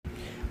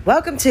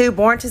Welcome to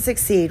Born to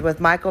Succeed with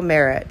Michael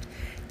Merritt.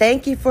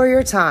 Thank you for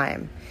your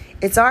time.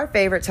 It's our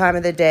favorite time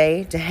of the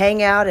day to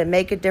hang out and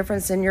make a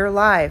difference in your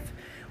life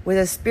with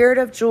a spirit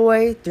of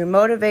joy through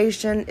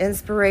motivation,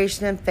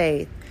 inspiration, and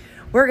faith.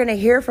 We're going to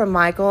hear from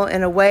Michael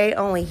in a way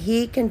only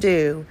he can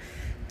do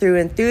through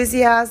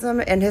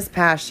enthusiasm and his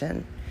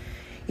passion.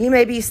 You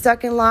may be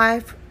stuck in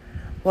life.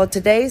 Well,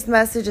 today's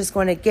message is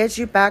going to get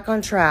you back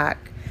on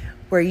track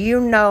where you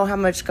know how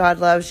much God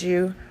loves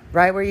you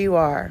right where you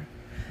are.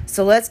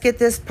 So let's get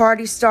this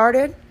party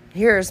started.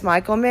 Here's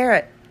Michael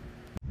Merritt.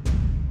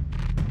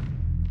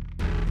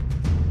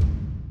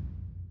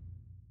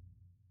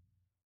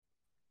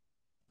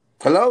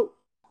 Hello?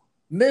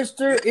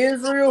 Mr.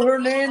 Israel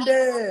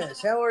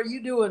Hernandez. How are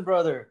you doing,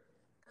 brother?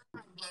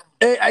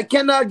 Hey, I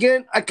cannot,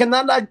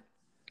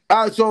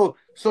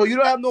 so you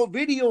don't have no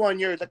video on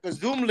yours, like a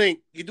Zoom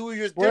link. You do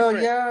yours different.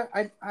 Well, yeah,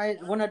 I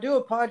when I do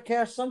a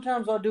podcast,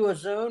 sometimes I'll do a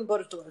Zoom,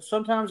 but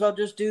sometimes I'll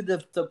just do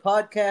the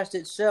podcast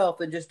itself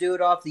and just do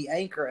it off the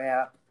Anchor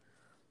app,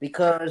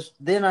 because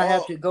then I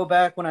have to go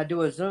back when I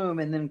do a Zoom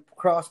and then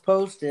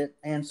cross-post it,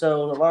 and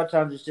so a lot of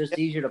times it's just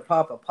easier to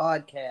pop a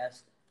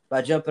podcast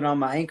by jumping on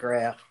my Anchor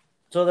app.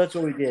 So that's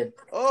what we did.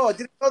 Oh, I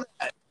didn't know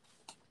that.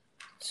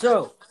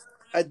 So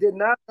I did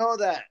not know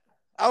that.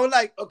 I was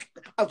like, okay,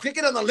 I'm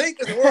clicking on the link.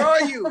 Where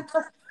are you?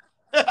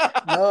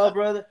 No,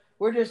 brother.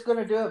 We're just going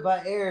to do it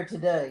by air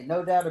today.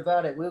 No doubt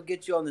about it. We'll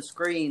get you on the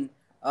screen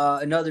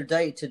another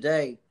day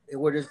today.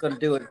 We're just going to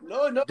do it.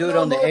 Do it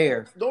on the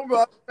air. No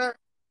rush, man.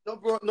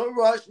 No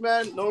rush,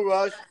 man. No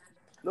rush.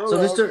 So,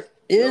 Mr.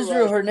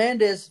 Israel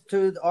Hernandez,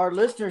 to our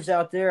listeners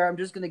out there, I'm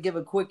just going to give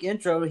a quick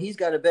intro. He's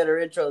got a better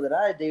intro than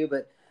I do,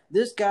 but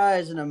this guy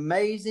is an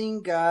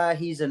amazing guy.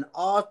 He's an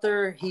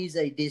author. He's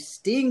a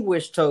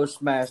distinguished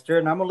Toastmaster,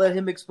 and I'm going to let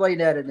him explain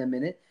that in a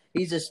minute.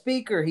 He's a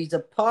speaker. He's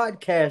a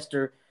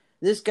podcaster.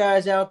 This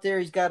guy's out there.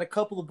 He's got a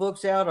couple of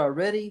books out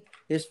already.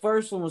 His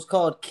first one was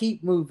called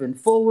Keep Moving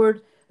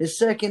Forward. His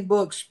second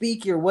book,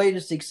 Speak Your Way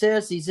to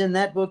Success. He's in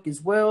that book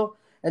as well.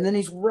 And then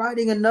he's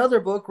writing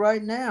another book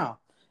right now.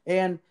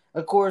 And,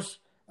 of course,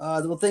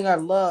 the thing I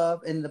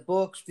love in the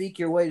book, Speak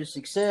Your Way to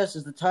Success,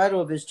 is the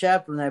title of his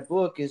chapter in that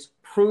book is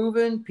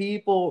Proving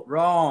People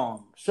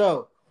Wrong.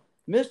 So,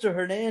 Mr.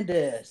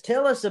 Hernandez,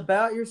 tell us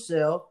about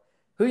yourself,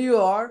 who you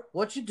are,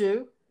 what you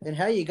do, and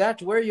how you got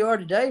to where you are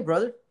today,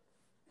 brother.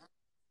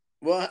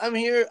 Well, I'm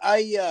here.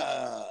 My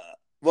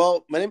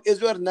name is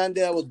Israel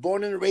Hernandez. I was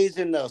born and raised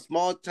in a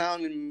small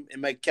town in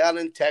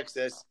McAllen,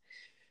 Texas.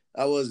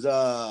 I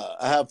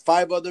have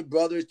 5 other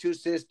brothers, 2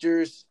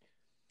 sisters.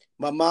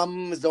 My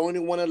mom is the only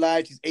one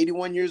alive. She's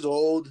 81 years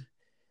old.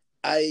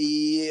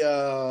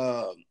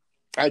 I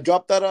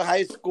dropped out of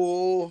high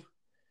school,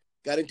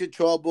 got into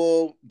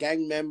trouble,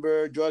 gang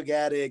member, drug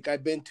addict.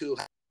 I've been to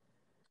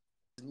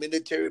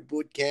military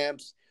boot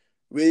camps,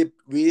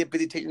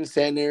 rehabilitation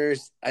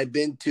centers. I've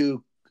been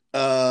to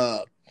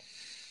what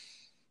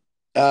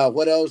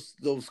else?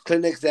 Those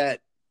clinics that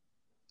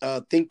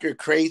think you're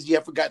crazy.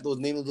 I forgot those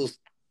names of those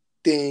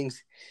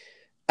things.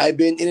 I've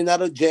been in and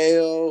out of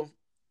jail,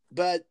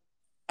 but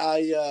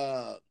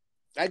I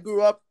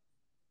grew up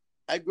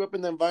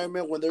in an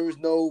environment when there was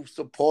no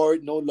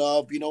support, no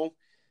love,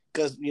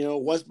 because,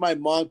 once my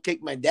mom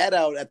kicked my dad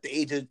out at the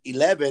age of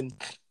 11,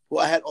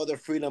 well, I had all the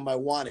freedom I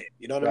wanted,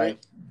 you know what I mean?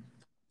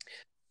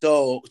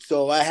 So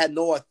I had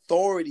no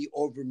authority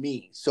over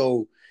me.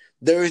 So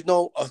there is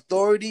no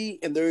authority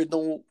and there is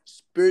no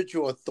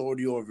spiritual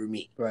authority over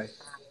me. Right.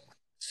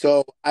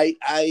 So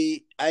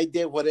I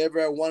did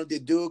whatever I wanted to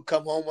do,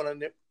 come home when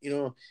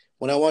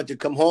I wanted to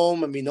come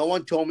home. I mean, no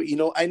one told me,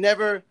 I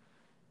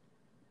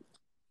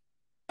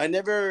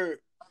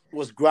never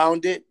was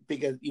grounded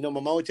because, my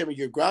mom would tell me,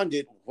 you're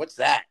grounded. What's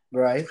that?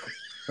 Right.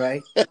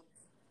 I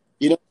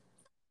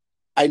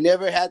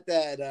never had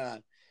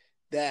that,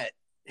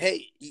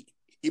 hey,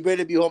 you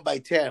better be home by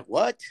 10.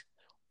 What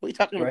are you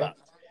talking about?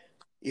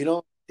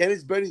 10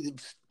 is barely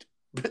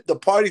the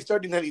party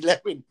starting at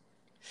 11.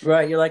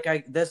 Right. You're like,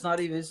 it's not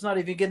even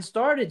getting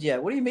started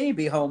yet. What do you mean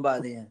be home by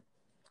then?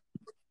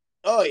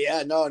 Oh,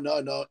 yeah. No.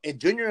 In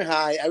junior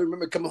high, I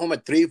remember coming home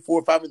at 3,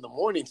 4, 5 in the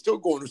morning, still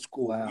going to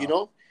school,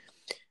 Wow.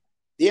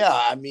 Yeah,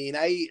 I mean,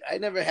 I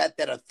never had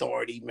that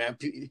authority, man.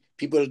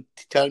 People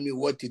telling me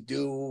what to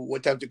do,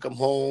 what time to come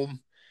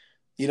home.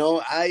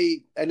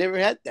 I never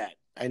had that.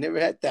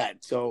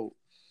 So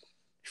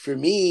for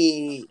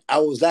me, I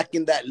was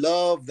lacking that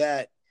love,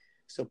 that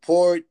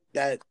support,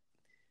 that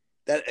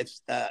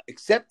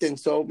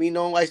acceptance. So,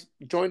 I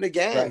joined the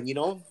gang,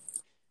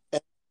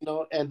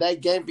 and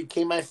that gang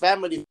became my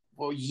family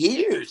for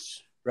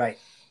years. Right.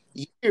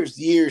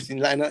 Years.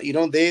 And,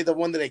 they're the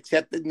one that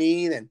accepted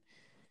me and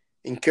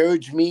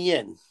encouraged me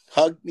and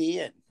hugged me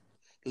and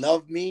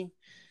loved me.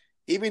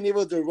 Even if it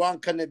was the wrong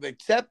kind of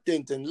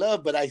acceptance and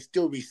love, but I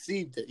still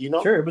received it,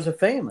 Sure, it was a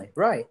family,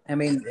 right. I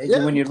mean,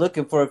 When you're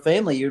looking for a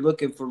family, you're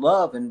looking for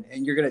love, and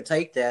you're going to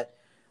take that,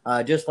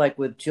 just like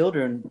with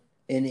children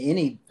in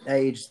any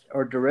age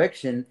or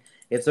direction.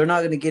 If they're not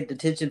going to get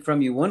attention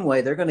from you one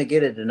way, they're going to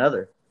get it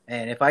another.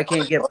 And if I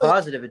can't get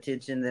positive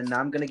attention, then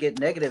I'm going to get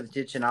negative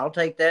attention. I'll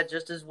take that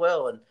just as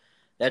well. And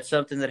that's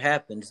something that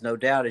happens, no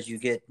doubt, as you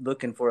get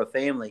looking for a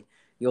family.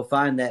 You'll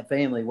find that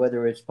family,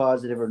 whether it's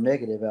positive or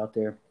negative out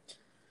there.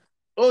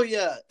 Oh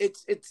yeah,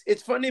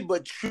 it's funny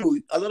but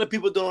true. A lot of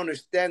people don't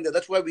understand that.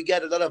 That's why we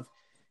get a lot of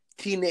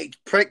teenage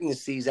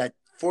pregnancies at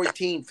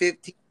 14,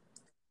 15,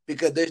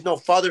 because there's no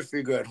father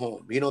figure at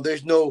home.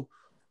 There's no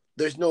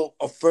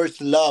a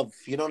first love.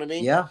 You know what I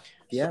mean? Yeah, So,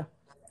 yeah,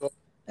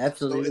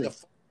 absolutely.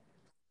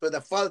 So the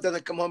father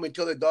doesn't come home and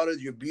tell their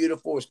daughters you're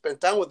beautiful or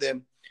spend time with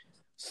them.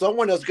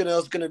 Someone else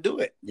gonna do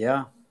it.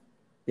 Yeah.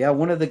 Yeah,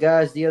 one of the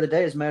guys the other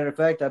day, as a matter of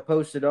fact, I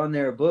posted on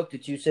there a book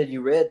that you said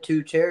you read,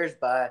 Two Chairs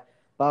by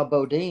Bob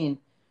Bodine.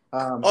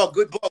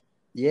 Good book.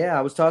 Yeah,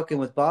 I was talking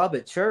with Bob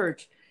at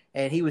church,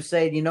 and he was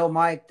saying,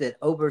 Mike, that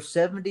over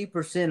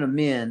 70% of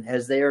men,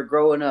 as they are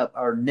growing up,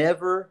 are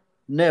never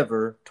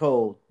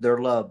told they're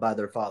loved by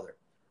their father.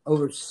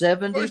 Over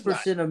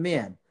 70% of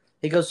men.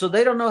 He goes, so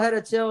they don't know how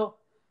to tell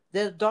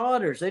their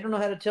daughters, they don't know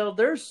how to tell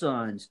their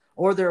sons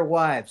or their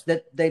wives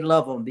that they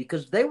love them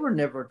because they were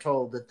never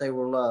told that they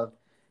were loved.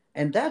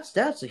 And that's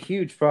a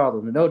huge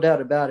problem, no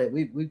doubt about it.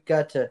 We've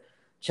got to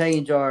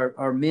change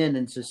our men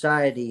in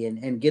society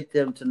and get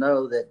them to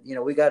know that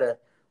we got to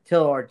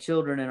tell our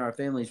children and our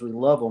families we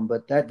love them.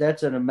 But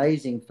that's an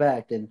amazing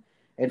fact, and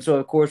so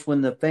of course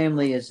when the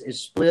family is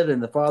split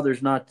and the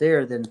father's not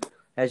there, then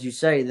as you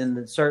say, then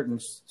the certain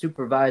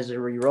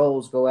supervisory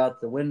roles go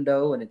out the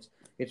window, and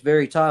it's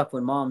very tough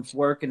when mom's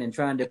working and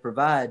trying to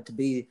provide to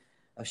be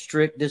a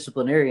strict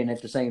disciplinarian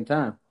at the same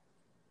time.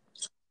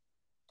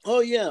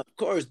 Oh yeah, of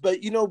course. But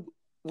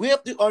we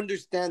have to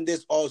understand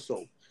this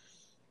also.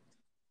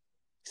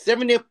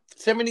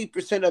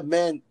 70% of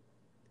men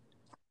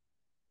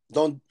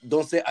don't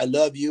say I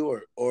love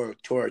you or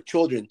to our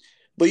children.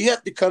 But you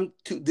have to come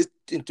to this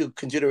into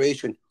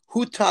consideration.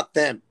 Who taught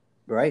them?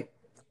 Right.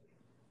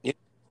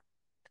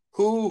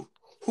 Who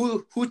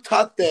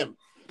taught them?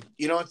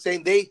 You know what I'm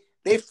saying?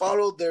 They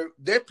followed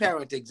their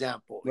parent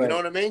example. Right. You know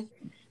what I mean?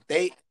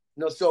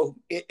 So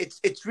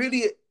it's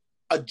really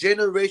a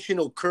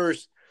generational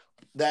curse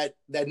that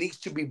needs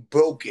to be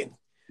broken.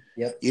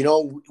 Yep.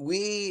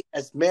 We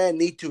as men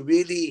need to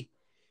really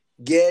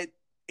get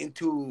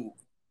into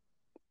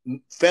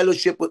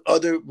fellowship with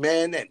other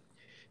men and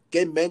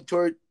get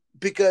mentored,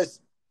 because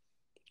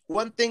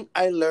one thing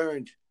I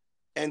learned,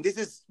 and this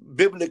is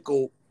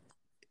biblical,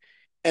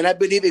 and I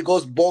believe it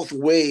goes both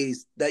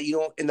ways, that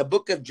in the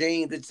book of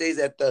James it says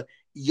that the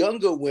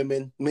younger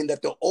women,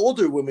 that the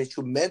older women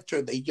should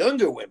mentor the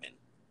younger women.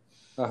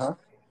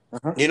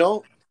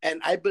 And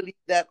I believe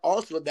that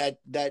also that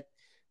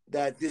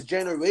this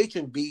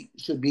generation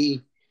should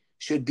be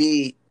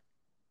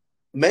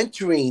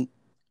mentoring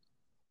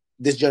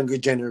this younger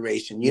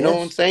generation. You know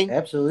what I'm saying?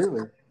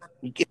 Absolutely.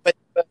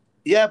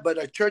 But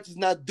our church is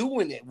not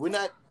doing it. We're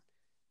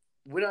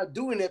not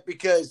doing it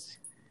because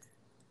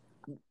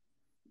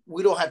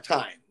we don't have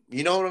time.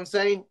 You know what I'm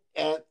saying?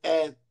 And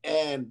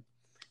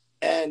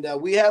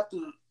we have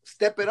to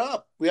step it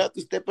up. We have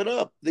to step it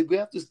up.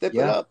 It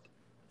up.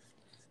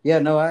 Yeah,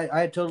 no,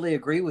 I totally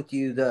agree with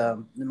you.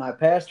 My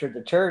pastor at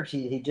the church,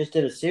 he just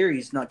did a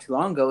series not too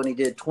long ago, and he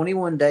did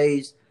 21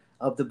 days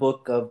of the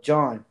book of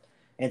John.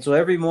 And so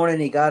every morning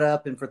he got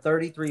up, and for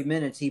 33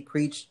 minutes he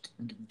preached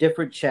a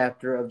different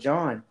chapter of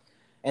John.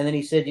 And then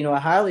he said, I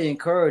highly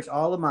encourage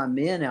all of my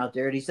men out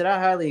there. And he said, I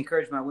highly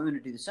encourage my women to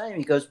do the same.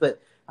 He goes,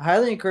 but I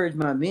highly encourage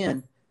my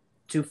men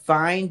to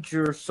find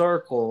your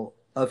circle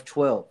of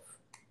 12.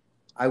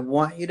 I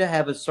want you to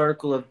have a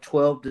circle of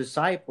 12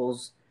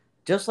 disciples,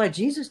 just like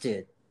Jesus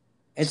did.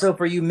 And so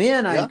for you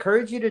men, I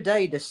encourage you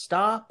today to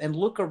stop and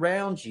look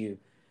around you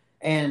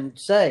and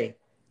say,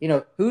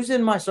 who's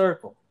in my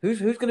circle? Who's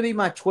going to be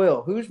my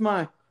 12? Who's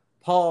my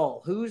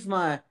Paul? Who's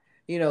my,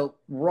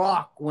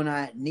 rock when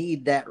I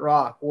need that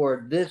rock,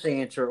 or this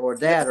answer or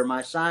that, or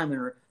my Simon,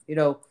 or,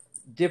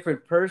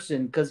 different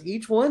person, because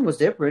each one was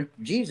different.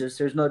 Jesus,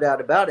 there's no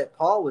doubt about it.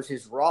 Paul was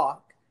his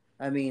rock.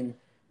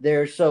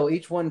 So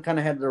each one kind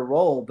of had their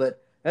role,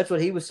 but that's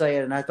what he was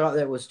saying, and I thought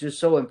that was just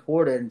so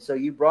important. And so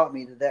you brought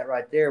me to that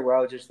right there, where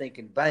I was just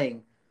thinking,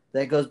 bang,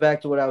 that goes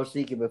back to what I was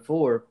thinking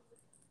before.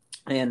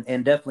 And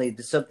definitely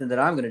something that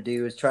I'm going to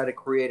do is try to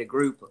create a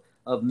group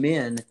of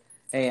men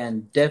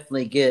and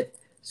definitely get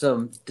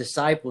some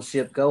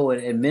discipleship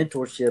going and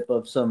mentorship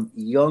of some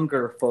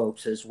younger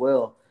folks as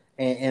well.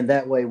 And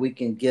that way we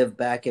can give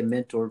back and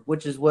mentor,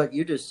 which is what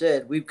you just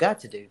said we've got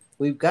to do.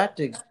 We've got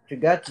to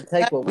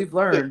take what we've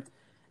learned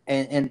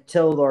and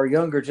tell our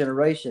younger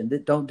generation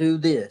that don't do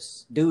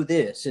this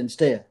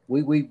instead.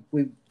 We've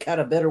got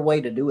a better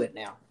way to do it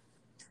now.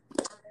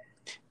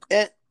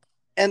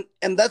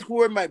 And that's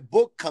where my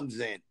book comes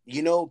in.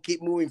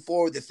 Keep moving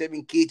forward, the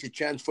 7 keys to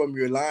transform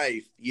your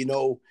life.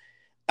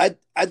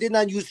 I did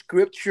not use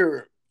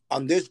scripture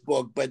on this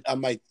book, but on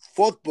my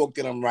 4th book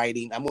that I'm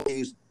writing, I'm going to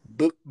use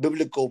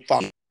biblical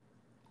foundation.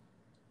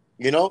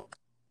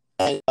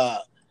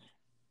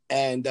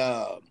 And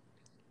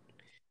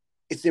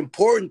it's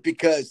important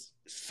because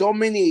so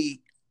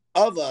many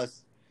of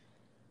us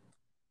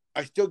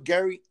are still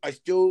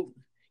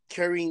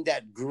carrying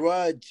that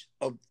grudge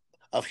of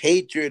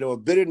hatred or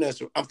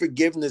bitterness or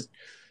unforgiveness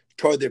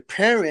toward their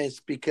parents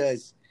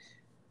because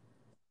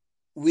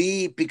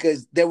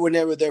they were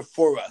never there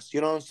for us.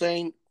 You know what I'm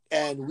saying?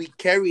 And we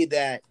carry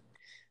that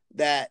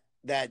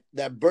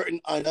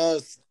burden on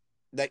us.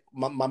 Like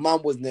my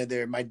mom was never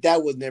there, my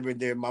dad was never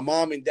there, my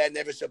mom and dad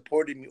never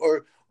supported me,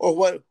 or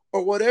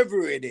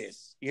whatever it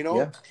is, you know.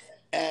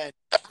 Yeah.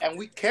 And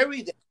we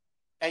carry that,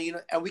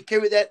 and we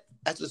carry that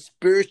as a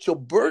spiritual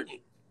burden,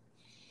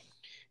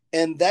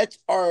 and that's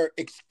our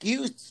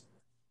excuse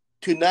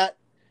to not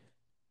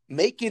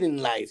make it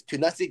in life, to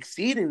not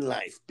succeed in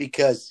life,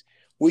 because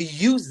we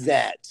use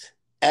that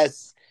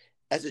as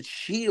a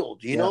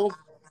shield, you Yeah. know.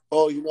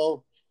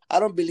 Oh, I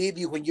don't believe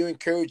you when you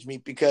encourage me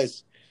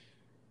because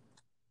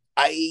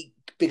I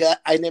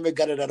never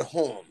got it at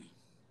home.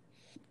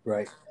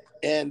 Right.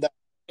 And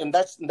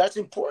that's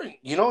important.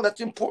 That's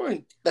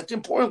important. That's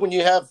important when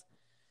you have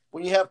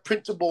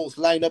principles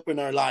lined up in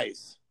our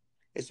lives.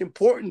 It's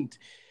important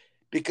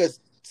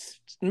because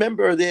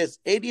remember this: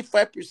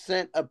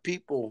 85% of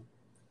people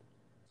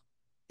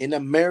in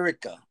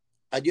America,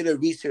 I did a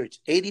research.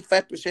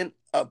 85%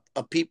 of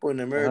people in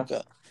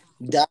America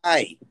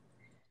die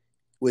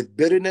with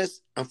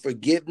bitterness,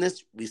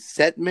 unforgiveness,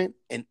 resentment,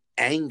 and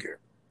anger.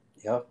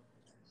 Yeah.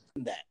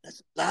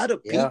 That's a lot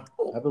of Yeah.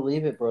 people. I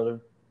believe it, brother.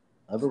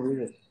 I believe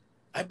it.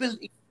 I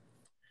believe,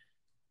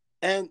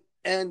 and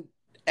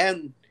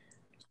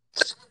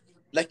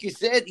like you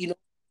said,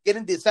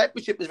 getting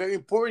discipleship is very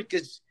important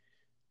because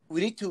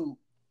we need to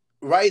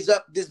rise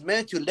up this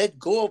man to let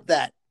go of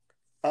that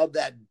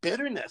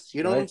bitterness.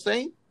 You know what I'm Right.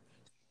 saying?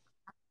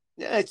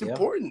 Yeah, it's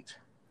important.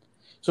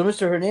 So,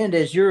 Mr.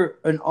 Hernandez, you're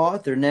an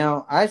author.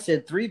 Now, I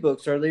said 3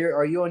 books earlier.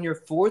 Are you on your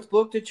 4th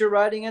book that you're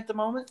writing at the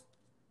moment?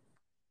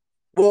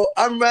 Well,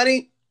 I'm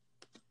writing.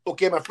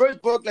 Okay, my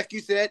first book, like you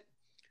said,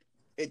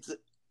 it's a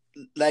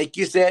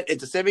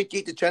 7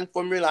 Key to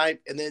Transform Your Life,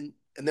 and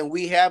then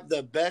we have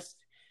the best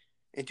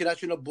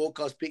international book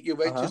called Speak Your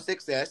Way to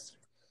Success,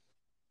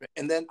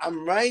 and then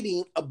I'm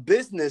writing a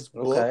business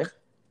book.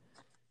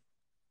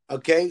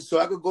 Okay, so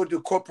I could go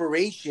to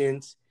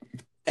corporations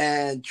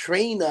and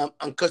train them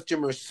on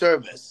customer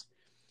service.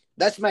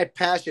 That's my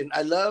passion.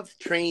 I love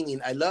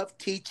training. I love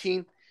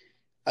teaching.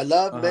 I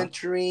love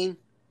mentoring.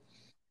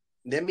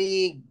 Let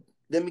me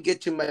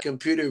get to my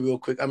computer real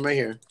quick. I'm right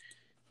here.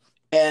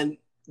 And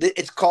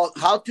it's called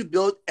How to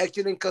Build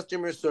Excellent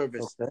Customer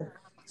Service. Okay.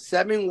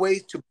 7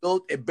 ways to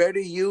build a better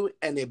you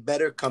and a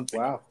better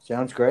company. Wow,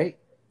 sounds great.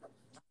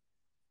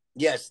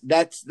 Yes,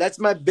 that's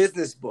my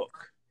business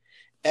book.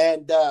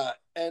 And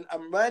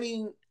I'm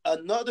writing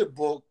another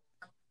book.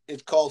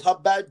 It's called How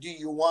Bad Do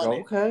You Want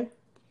It? Okay.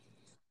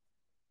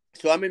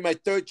 So I'm in my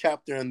 3rd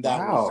chapter on that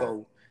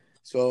one.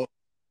 So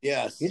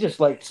yes. You're just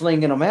like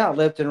slinging them out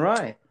left and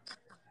right.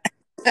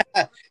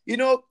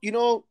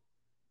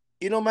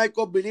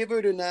 Michael, believe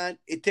it or not,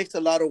 it takes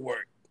a lot of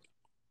work.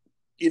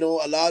 A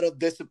lot of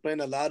discipline,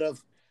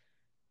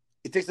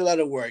 it takes a lot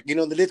of work. The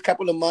last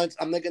couple of months,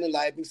 I'm not gonna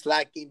lie, I've been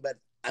slacking, but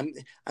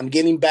I'm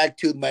getting back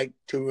to my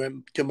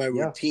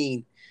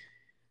routine.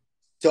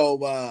 So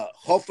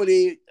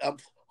hopefully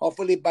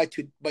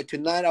by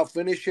tonight I'll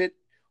finish it,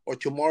 or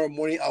tomorrow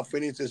morning I'll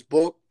finish this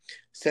book,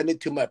 send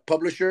it to my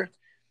publisher,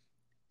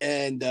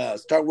 and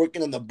start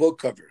working on the book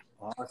cover.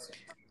 Awesome.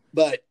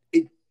 But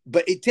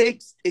it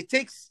takes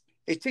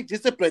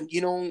discipline.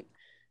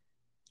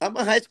 I'm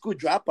a high school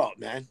dropout,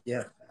 man.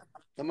 Yeah.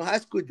 I'm a high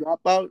school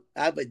dropout.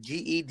 I have a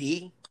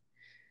GED,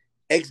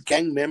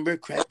 ex-gang member,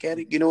 crack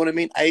addict. You know what I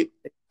mean? I've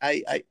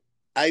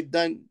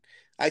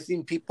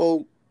seen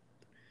people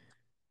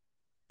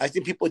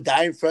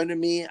die in front of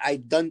me.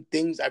 I've done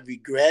things I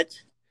regret.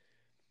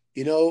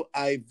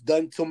 I've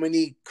done so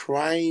many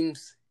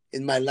crimes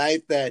in my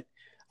life that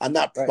I'm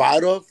not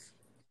proud of.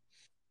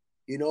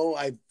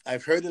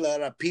 I've hurt a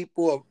lot of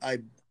people.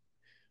 I've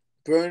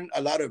burned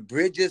a lot of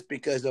bridges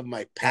because of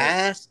my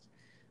past.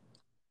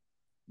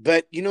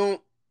 But,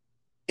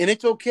 and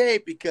it's okay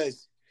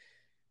because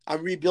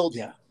I'm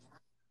rebuilding.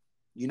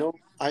 Yeah.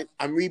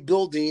 I'm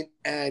rebuilding,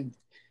 and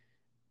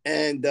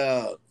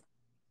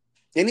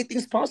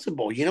anything's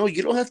possible. You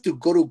don't have to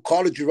go to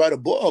college to write a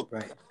book.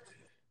 Right.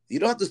 You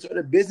don't have to start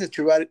a business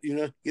to write it.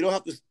 You don't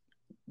have to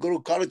go to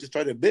college to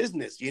start a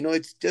business.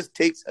 It just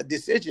takes a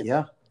decision.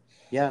 Yeah.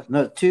 Yeah.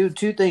 No, two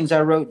things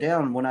I wrote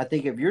down when I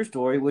think of your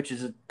story, which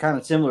is kind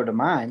of similar to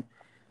mine.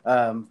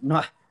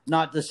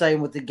 Not the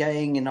same with the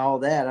gang and all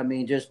that. I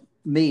mean, just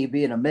me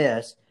being a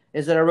mess,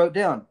 is that I wrote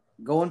down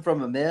going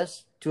from a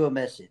mess to a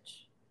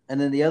message. And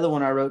then the other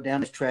one I wrote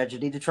down is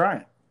tragedy to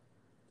triumph.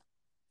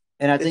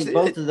 And I think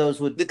both of those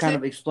would kind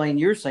of explain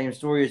your same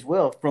story as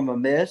well, from a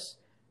mess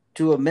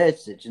to a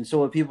message. And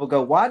so when people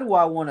go, why do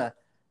I want to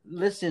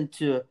listen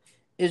to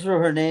Israel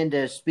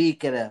Hernandez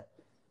speak at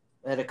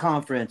a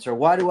conference, or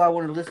why do I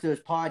want to listen to his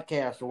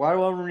podcast, or why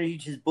do I want to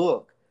read his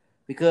book?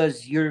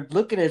 Because you're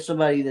looking at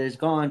somebody that has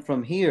gone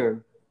from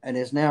here and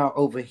is now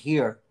over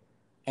here.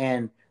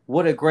 And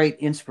what a great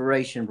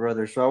inspiration,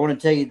 brother. So I want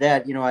to tell you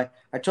that,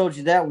 I told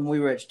you that when we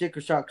were at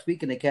Sticker Shock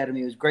Speaking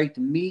Academy. It was great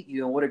to meet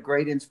you, and what a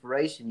great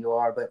inspiration you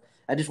are. But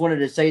I just wanted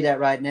to say that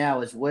right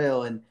now as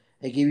well, and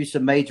give you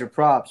some major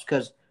props,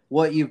 because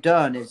what you've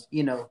done is,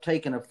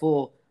 taken a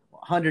full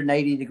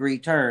 180-degree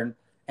turn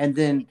and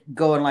then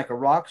going like a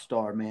rock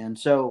star, man.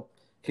 So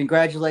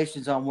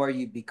congratulations on where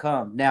you've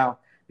become. Now,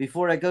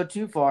 before I go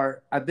too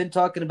far, I've been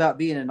talking about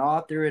being an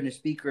author and a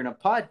speaker and a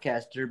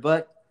podcaster,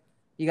 but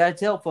you got to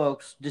tell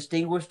folks,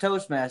 distinguished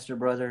Toastmaster,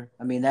 brother.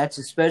 I mean, that's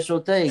a special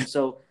thing.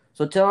 So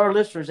tell our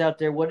listeners out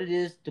there what it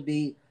is to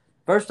be,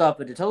 first off,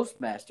 a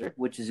Toastmaster,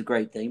 which is a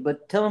great thing,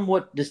 but tell them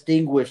what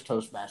distinguished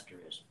Toastmaster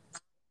is.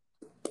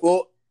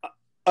 Well,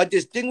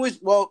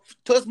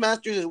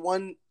 Toastmasters is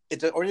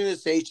it's an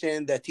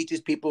organization that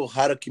teaches people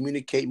how to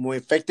communicate more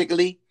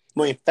effectively,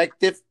 more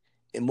effective,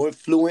 and more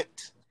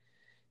fluent.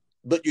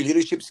 But your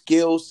leadership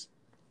skills,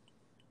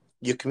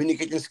 your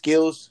communication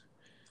skills,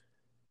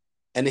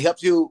 and it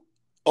helps you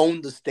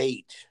own the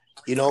stage.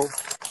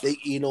 That's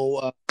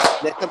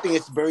something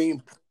that's very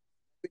important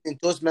in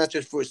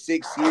Toastmasters for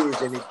 6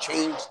 years, and it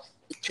changed.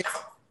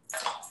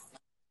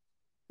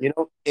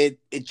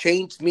 It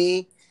changed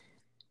me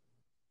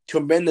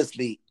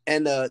tremendously.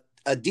 And a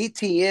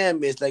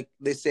DTM is, like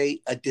they say,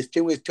 a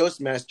distinguished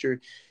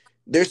Toastmaster.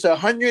 There's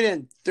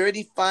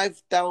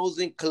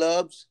 135,000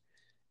 clubs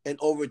and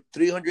over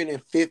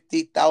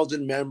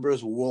 350,000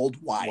 members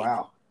worldwide.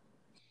 Wow.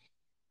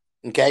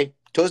 Okay?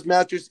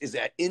 Toastmasters is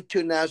an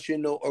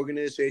international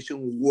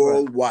organization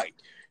worldwide. Right.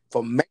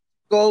 From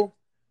Mexico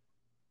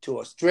to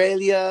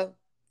Australia,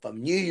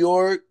 from New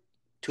York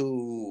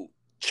to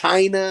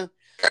China,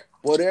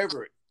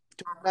 whatever.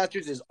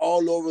 Toastmasters is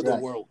all over the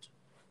world.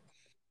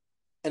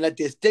 And a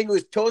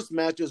distinguished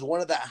Toastmaster is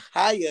one of the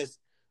highest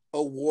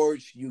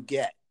awards you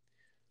get.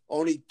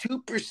 Only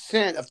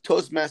 2% of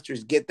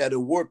Toastmasters get that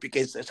award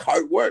because it's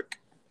hard work.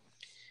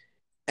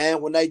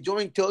 And when I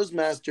joined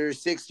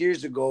Toastmasters 6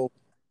 years ago,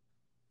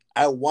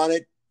 I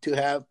wanted to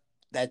have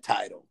that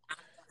title.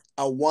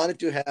 I wanted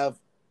to have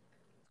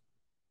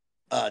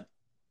a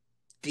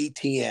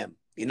DTM.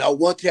 I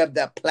want to have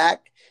that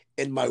plaque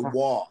in my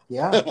wall.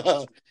 Yeah.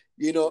 I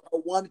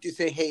wanted to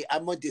say, hey,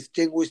 I'm a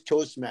distinguished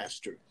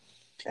Toastmaster.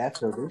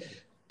 Absolutely.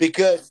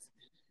 Because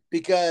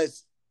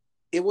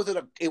it was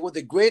a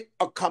great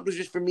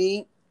accomplishment for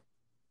me,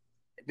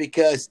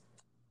 because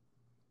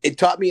it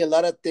taught me a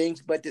lot of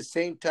things, but at the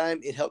same time,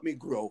 it helped me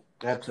grow.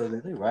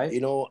 Absolutely, right.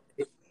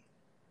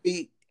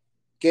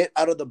 Get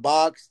out of the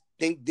box,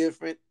 think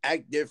different,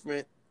 act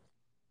different.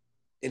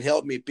 It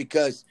helped me,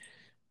 because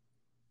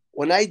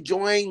when I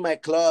joined my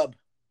club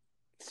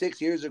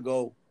 6 years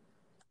ago,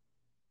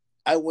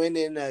 I went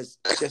in as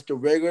just a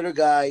regular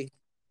guy,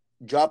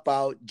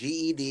 dropout,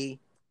 GED,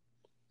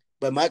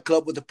 but my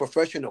club was a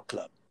professional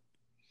club.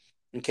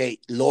 Okay,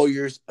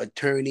 lawyers,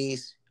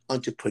 attorneys,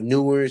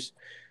 entrepreneurs,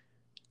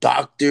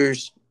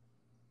 doctors,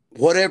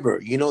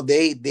 whatever.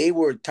 They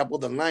were top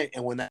of the line.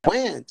 And when I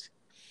went,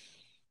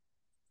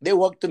 they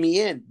welcomed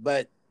me in,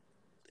 but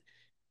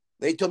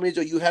they told me,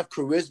 so you have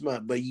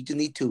charisma, but you just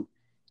need to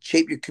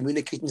shape your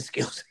communication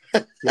skills.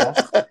 Yeah.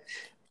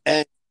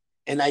 And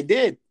I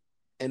did.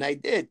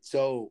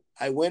 So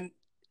I went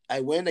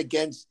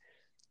against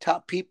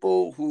top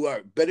people who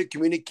are better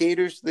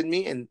communicators than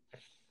me, and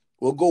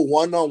we'll go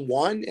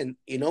one-on-one, and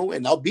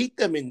I'll beat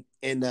them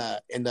in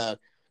a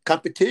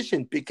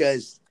competition,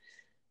 because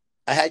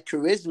I had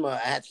charisma, I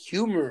had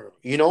humor,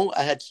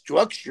 I had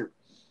structure,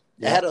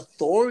 I had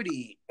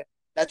authority.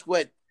 That's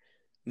what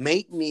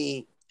made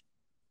me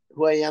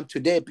who I am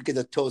today, because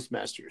of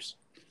Toastmasters.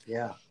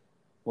 Yeah.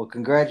 Well,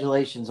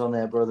 congratulations on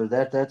that, brother.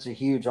 That's a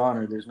huge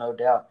honor. There's no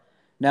doubt.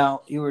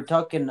 Now, you were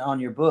talking on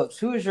your books.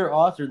 Who is your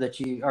author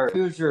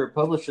who is your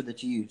publisher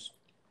that you use?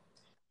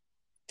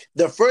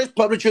 The first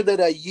publisher that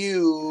I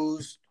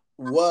used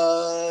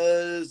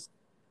was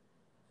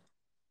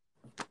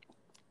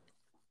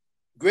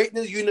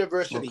Greatness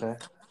University. Okay.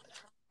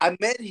 I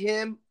met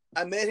him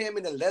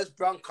in the Les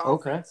Brown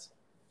conference. Okay.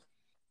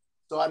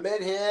 So I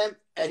met him,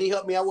 and he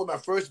helped me out with my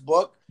first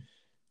book,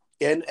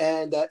 and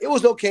it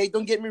was okay.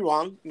 Don't get me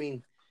wrong.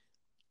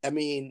 I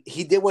mean,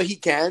 he did what he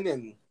can,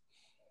 and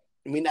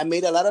I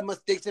made a lot of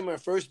mistakes in my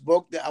first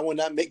book that I will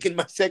not make in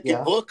my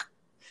second book.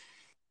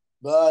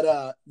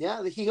 But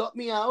he helped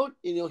me out.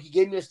 He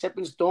gave me a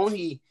stepping stone.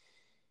 He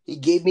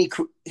gave me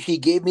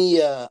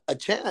a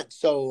chance.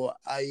 So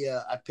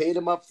I paid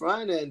him up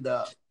front, and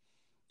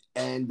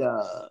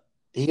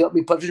he helped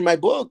me publish my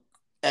book,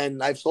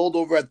 and I've sold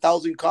over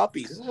 1,000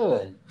 copies.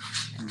 Good.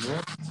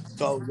 Yeah.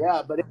 So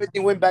but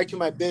everything went back to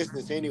my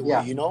business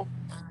anyway.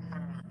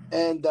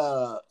 And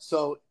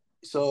so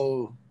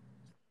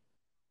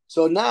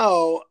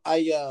now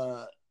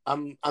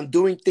I'm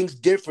doing things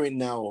different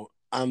now.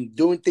 I'm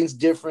doing things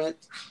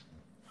different.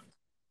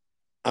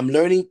 I'm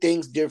learning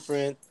things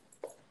different.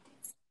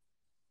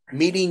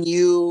 Meeting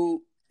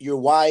you, your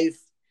wife,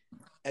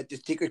 at the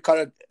secret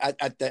card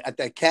at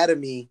the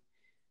academy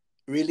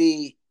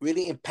really,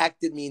 really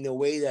impacted me in a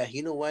way that,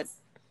 you know what,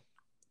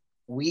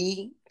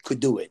 we could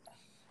do it.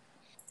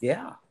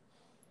 Yeah.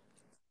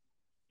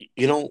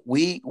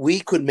 we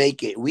could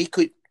make it. We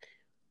could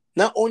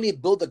not only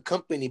build a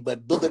company,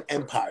 but build an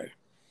empire.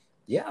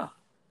 Yeah,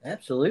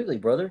 absolutely,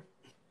 brother.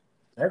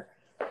 That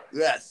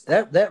Yes.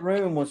 that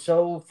room was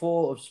so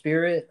full of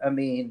spirit. I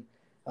mean,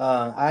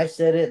 I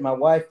said it. My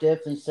wife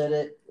definitely said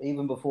it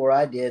even before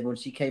I did. When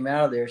she came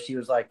out of there, she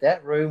was like,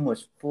 "That room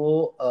was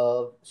full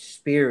of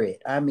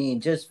spirit." I mean,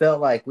 just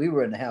felt like we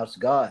were in the house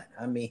of God.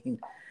 I mean,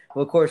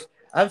 well, of course,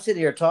 I'm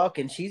sitting here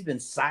talking. She's been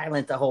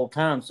silent the whole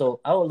time, so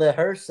I will let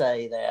her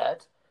say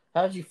that.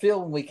 How did you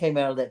feel when we came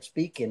out of that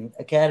speaking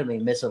academy,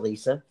 Miss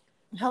Elisa?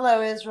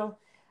 Hello, Israel.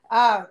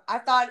 I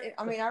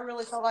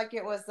really felt like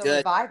it was the Good.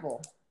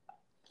 revival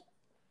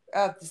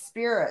of the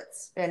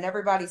spirits, and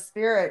everybody's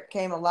spirit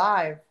came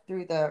alive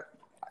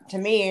to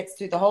me, it's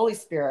through the Holy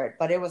Spirit,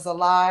 but it was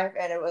alive,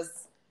 and it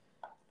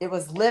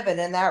was living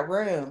in that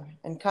room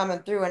and coming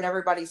through, and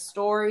everybody's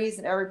stories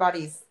and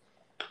everybody's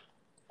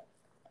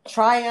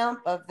triumph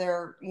of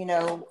their,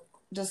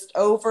 just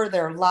over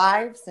their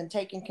lives and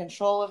taking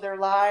control of their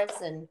lives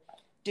and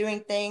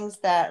doing things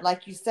that,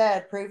 like you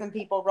said, proving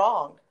people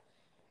wrong.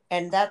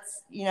 And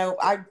that's,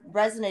 I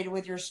resonated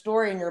with your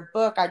story in your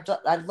book.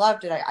 I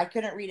loved it. I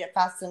couldn't read it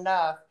fast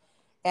enough.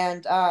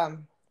 And,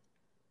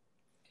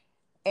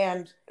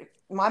 and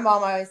my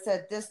mom always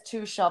said, this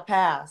too shall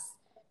pass.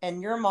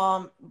 And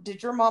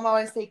did your mom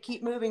always say,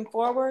 keep moving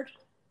forward?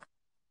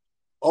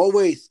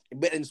 Always,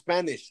 but in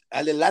Spanish,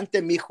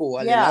 adelante,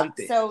 mijo,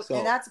 adelante. Yeah.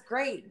 And that's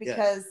great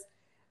because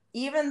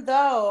even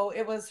though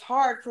it was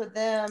hard for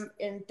them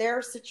in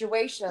their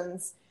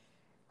situations,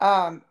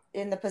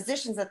 in the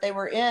positions that they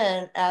were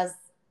in, as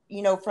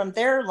from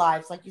their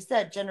lives, like you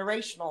said,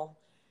 generational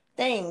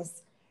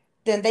things,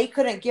 then they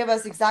couldn't give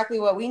us exactly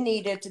what we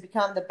needed to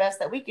become the best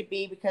that we could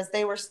be because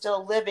they were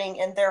still living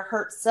in their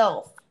hurt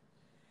self.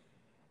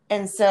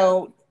 And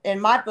so in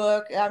my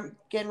book, I'm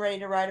getting ready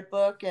to write a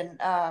book, and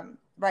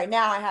right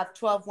now I have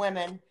 12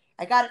 women.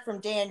 I got it from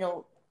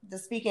Daniel, the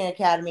Speaking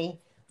Academy.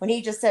 When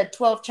he just said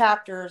 12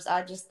 chapters,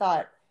 I just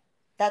thought,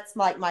 that's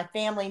like my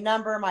family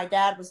number. My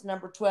dad was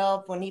number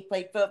 12 when he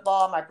played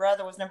football. My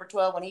brother was number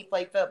 12 when he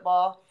played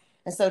football.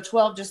 And so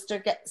 12 just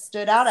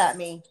stood out at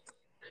me.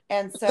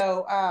 And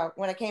so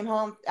when I came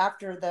home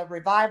after the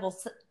revival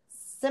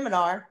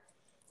seminar,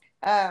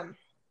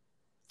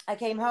 I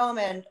came home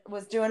and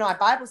was doing my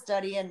Bible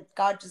study, and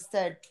God just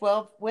said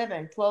 12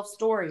 women, 12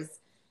 stories,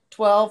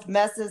 12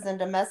 messes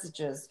into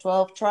messages,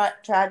 12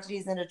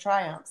 tragedies into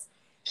triumphs.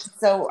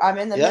 So I'm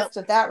in the midst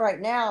of that right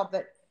now,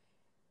 but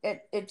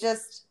it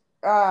just,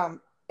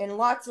 in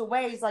lots of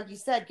ways, like you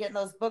said, getting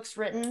those books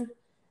written,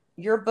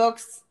 your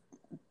books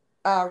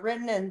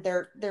written, and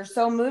they're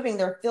so moving.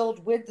 They're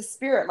filled with the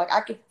Spirit. Like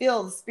I could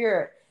feel the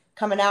Spirit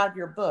coming out of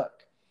your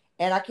book,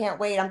 and I can't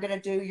wait. I'm going to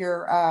do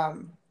your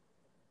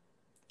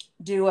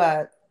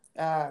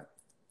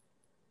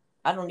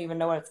I don't even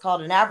know what it's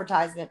called, an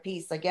advertisement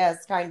piece, I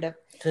guess, kind of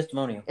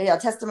testimonial. Yeah,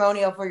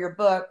 testimonial for your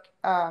book,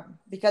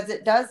 because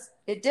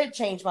it did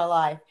change my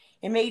life.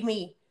 It made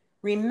me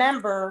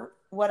remember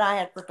what I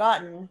had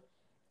forgotten,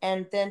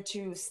 and then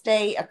to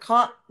stay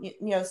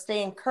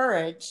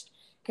encouraged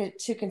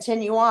to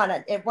continue on.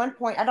 At one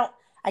point,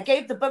 I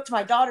gave the book to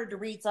my daughter to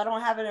read, so I don't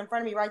have it in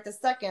front of me right this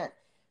second.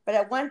 But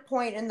at one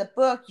point in the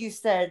book, you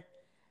said,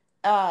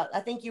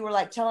 I think you were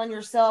like telling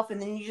yourself, and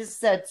then you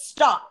just said,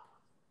 stop.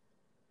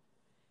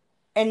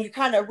 And you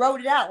kind of wrote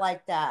it out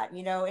like that,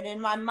 and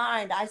in my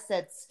mind, I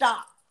said,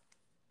 stop.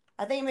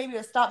 I think maybe it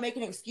was stop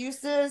making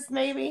excuses,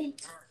 maybe.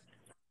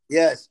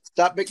 Yes,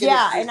 stop making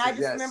excuses. And I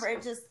just remember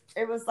it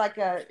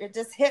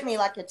just hit me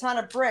like a ton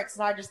of bricks,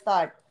 and I just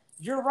thought,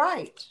 you're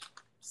right.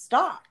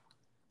 Stop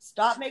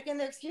making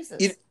the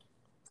excuses.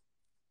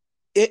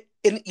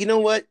 And you know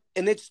what?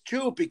 And it's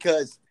true,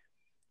 because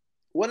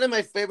one of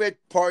my favorite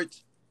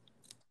parts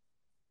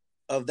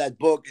of that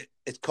book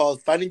is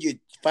called Finding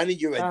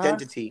Your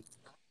Identity.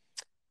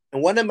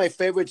 And one of my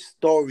favorite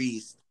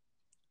stories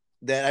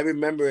that I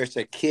remember as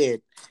a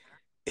kid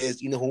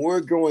is, when we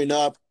were growing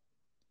up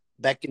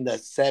back in the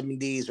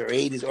 70s or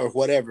 80s or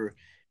whatever,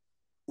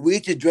 we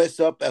used to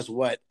dress up as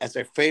what? As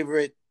our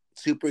favorite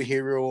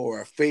superhero or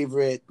our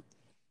favorite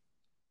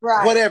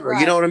whatever.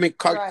 You know what I mean?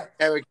 Cartoon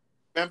character.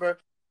 Remember?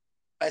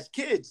 As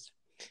kids.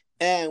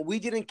 And we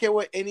didn't care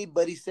what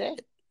anybody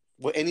said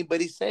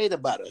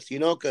about us,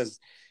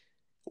 because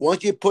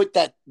once you put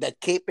that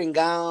cape and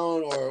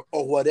gown or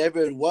whatever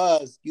it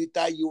was, you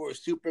thought you were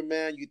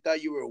Superman, you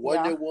thought you were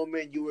Wonder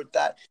Woman, you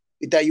thought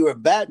you were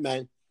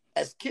Batman.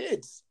 As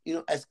kids,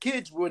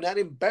 we're not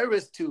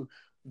embarrassed to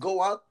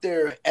go out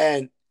there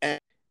and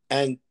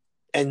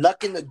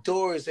knock in the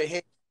door and say,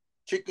 "Hey,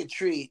 trick or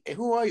treat." And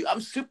who are you?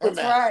 I'm Superman.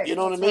 That's right. You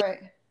know what I mean?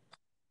 Right.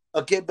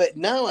 Okay, but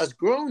now as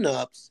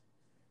grown-ups,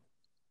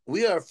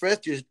 we are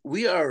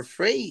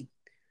afraid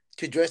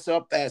to dress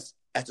up as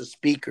a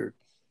speaker.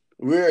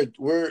 We're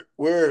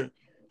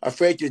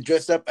afraid to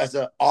dress up as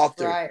an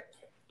author. Right.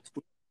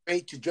 We're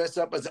afraid to dress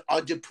up as an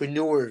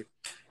entrepreneur.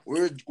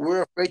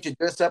 We're afraid to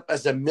dress up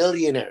as a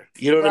millionaire.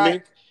 You know what I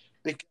mean?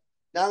 Because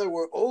now that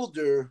we're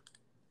older,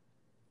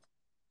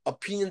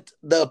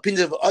 the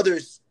opinions of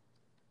others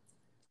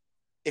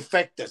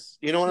affect us.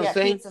 You know what I'm Yeah, it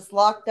saying? keeps us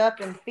locked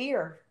up in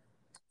fear.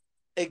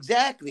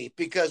 Exactly,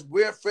 because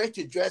we're afraid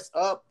to dress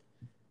up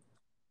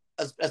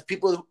as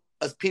people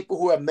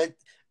who are meant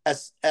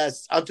as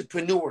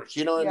entrepreneurs.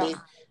 You know what I Yeah.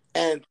 mean?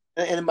 And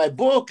in my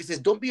book it says,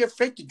 don't be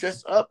afraid to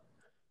dress up.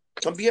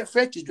 Don't be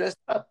afraid to dress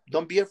up.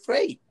 Don't be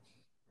afraid.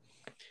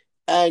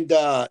 And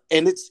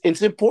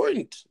it's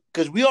important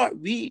because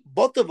we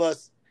both of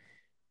us,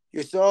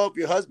 yourself,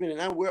 your husband,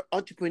 and I, we're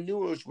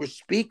entrepreneurs, we're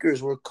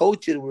speakers, we're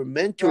coaches, we're Right.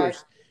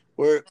 mentors,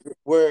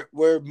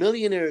 we're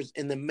millionaires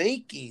in the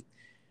making.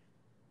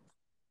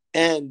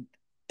 And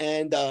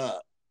and uh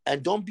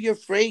and don't be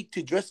afraid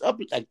to dress up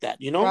like that,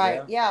 you know?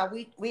 Right. Yeah.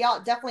 We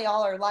all definitely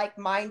all are like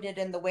minded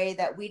in the way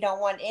that we don't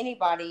want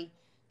anybody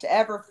to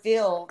ever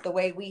feel the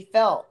way we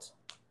felt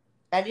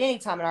at any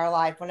time in our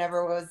life.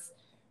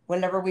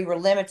 Whenever we were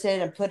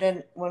limited and put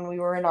in when we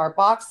were in our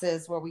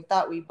boxes where we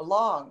thought we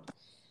belonged.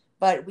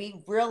 But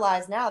we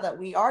realize now that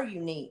we are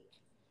unique,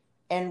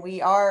 and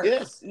we are,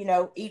 Yes.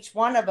 each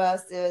one of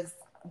us is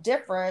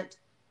different.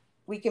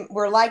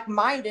 We're like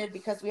minded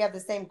because we have the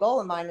same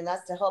goal in mind, and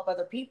that's to help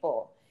other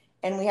people.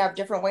 And we have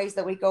different ways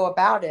that we go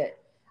about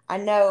it. I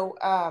know,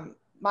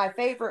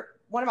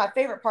 one of my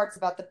favorite parts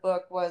about the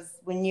book was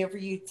when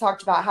you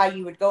talked about how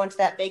you would go into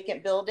that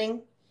vacant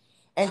building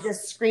and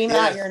just scream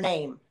out your Yes.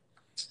 name.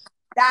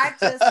 That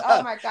just,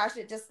 oh my gosh,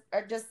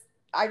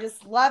 I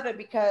just love it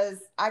because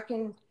I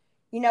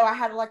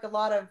had like a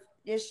lot of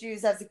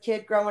issues as a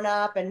kid growing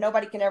up, and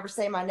nobody can ever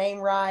say my name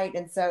right.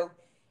 And so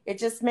it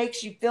just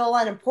makes you feel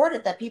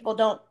unimportant that people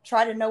don't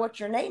try to know what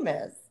your name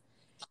is.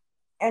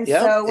 And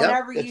Yep, so yep.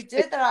 whenever you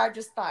did that, I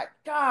just thought,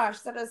 gosh,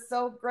 that is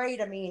so great.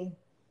 I mean,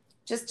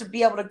 just to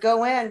be able to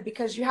go in,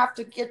 because you have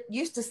to get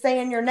used to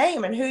saying your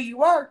name and who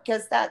you are,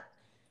 because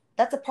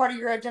that's a part of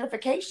your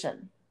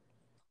identification.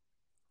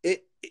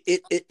 It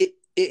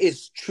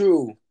is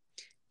true.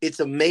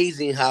 It's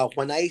amazing how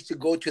when I used to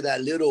go to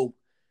that little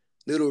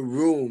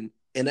room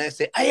and I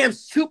say, I am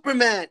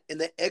Superman,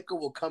 and the echo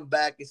will come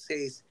back and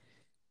says,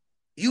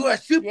 you are Yeah.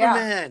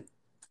 Superman.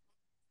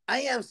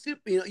 I am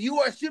you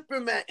are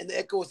Superman. And the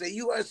echo will say,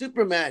 you are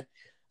Superman.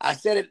 I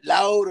said it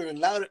louder and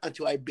louder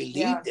until I Yeah.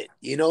 believed it.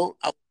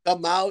 I would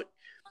come out.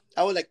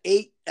 I was like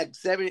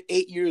 7,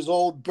 8 years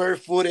old,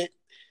 barefooted.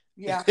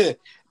 Yeah.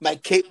 My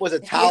cape was a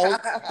towel.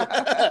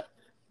 Yeah.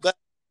 but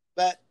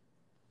but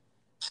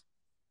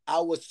I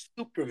was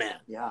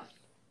Superman. Yeah.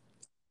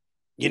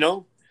 You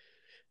know?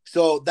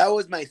 So that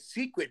was my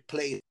secret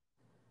place.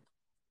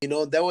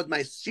 That was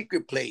my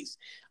secret place.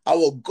 I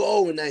will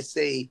go and I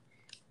say,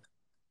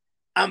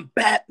 I'm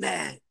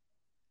Batman.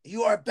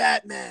 You are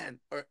Batman.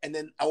 And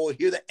then I will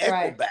hear the echo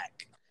Right.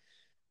 back.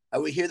 I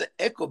will hear the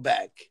echo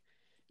back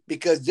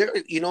because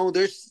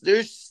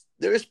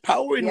there's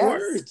power in Yes.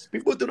 words.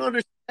 People don't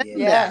understand that.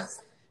 Yes.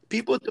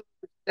 People don't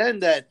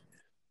understand that.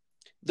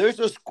 There's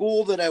a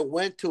school that I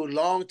went to a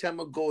long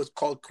time ago. It's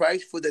called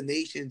Christ for the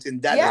Nations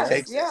in Dallas,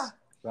 Yes. Yeah. Yeah. Texas.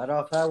 Right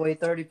off Highway And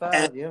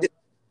 35. Yeah.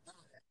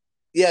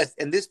 yes,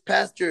 and this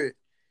pastor,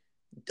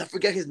 I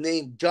forget his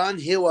name, John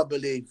Hill, I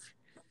believe.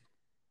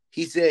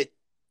 He said,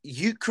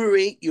 "You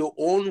create your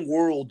own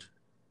world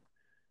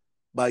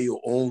by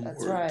your own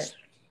That's right. words."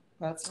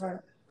 That's right.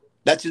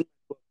 That's it.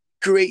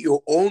 Create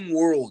your own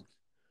world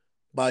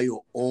by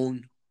your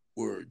own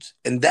words,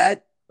 and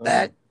that Boom.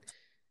 that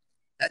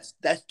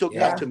that stuck out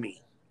Yeah. Yeah. to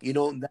me.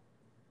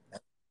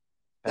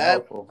 That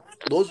Powerful.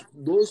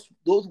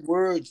 those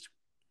words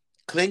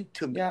cling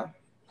to me. Yeah.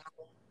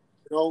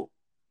 You know,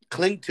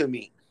 cling to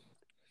me.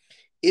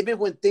 Even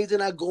when things are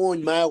not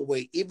going my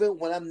way, even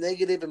when I'm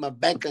negative in my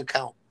bank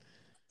account,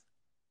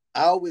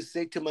 I always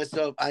say to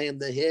myself, I am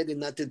the head and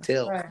not the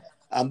tail. Right.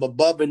 I'm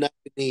above and not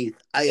beneath.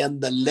 I am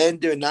the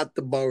lender, not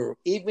the borrower.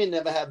 Even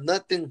if I have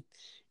nothing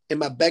in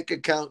my bank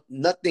account,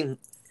 nothing,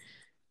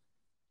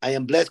 I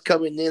am blessed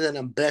coming in and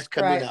I'm blessed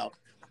coming Right. out.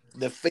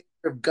 The favor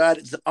of God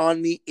is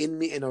on me, in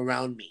me, and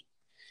around me.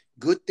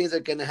 Good things are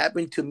going to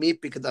happen to me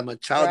because I'm a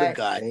child of Right.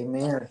 God.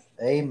 Amen.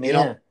 You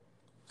know, Amen.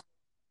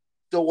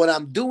 so what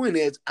I'm doing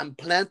is I'm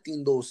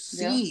planting those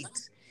Yeah.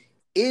 seeds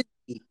in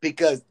me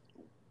because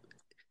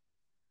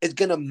it's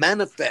going to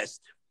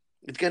manifest.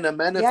 It's going to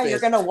Yeah. You're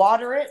gonna manifest.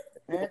 water it,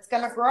 and it's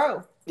gonna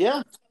grow.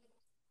 Yeah.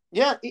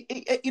 Yeah.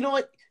 You know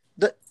what?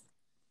 The,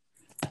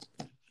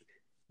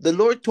 the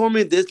Lord told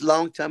me this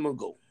long time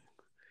ago.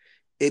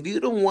 If you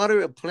don't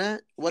water a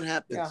plant, what Yeah.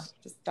 happens?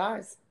 Just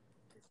dies.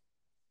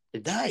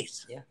 It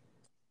dies. Yeah.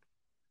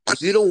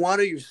 If you don't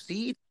water your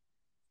seed,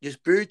 your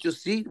spiritual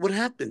seed, what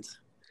happens?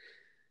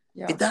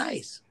 Yeah. It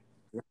dies.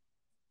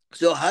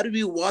 So how do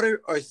we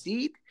water our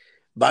seed?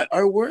 By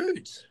our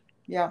words.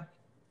 Yeah.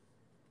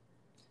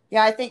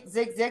 Yeah. I think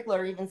Zig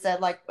Ziglar even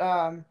said, like,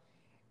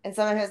 in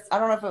some of his, I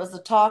don't know if it was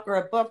a talk or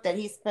a book, that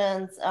he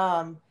spends,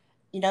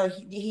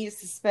 he used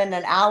to spend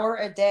an hour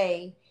a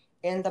day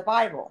in the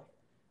Bible.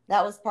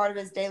 That was part of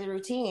his daily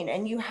routine.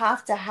 And you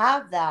have to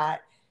have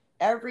that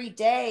every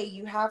day.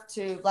 You have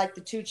to, like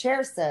the two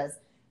chairs says,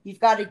 you've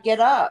got to get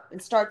up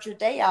and start your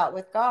day out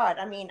with God.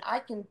 I mean, I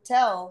can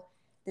tell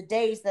the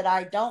days that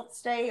I don't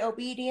stay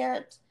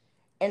obedient,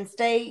 and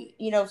stay,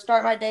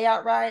 start my day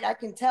out right, I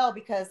can tell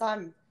because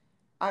I'm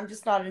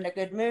just not in a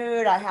good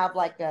mood. I have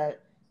like a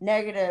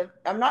negative,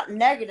 I'm not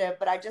negative,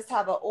 but I just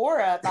have an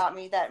aura about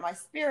me that my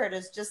spirit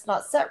is just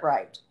not set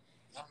right.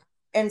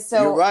 And You're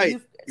so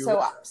right. You're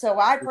right. so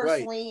I You're right.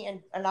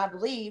 personally, and I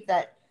believe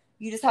that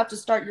you just have to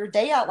start your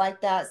day out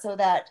like that, so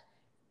that,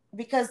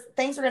 because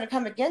things are going to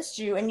come against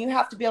you, and you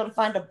have to be able to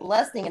find a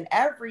blessing in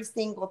every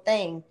single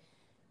thing,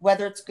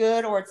 whether it's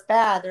good or it's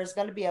bad. There's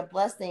going to be a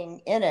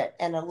blessing in it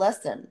and a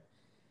lesson.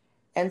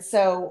 And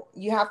so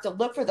you have to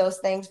look for those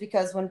things,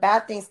 because when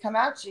bad things come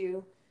at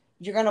you,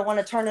 you're going to want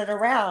to turn it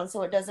around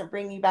so it doesn't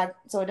bring you back,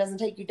 so it doesn't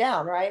take you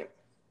down, right?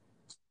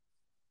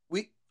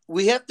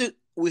 We have to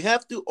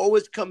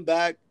always come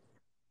back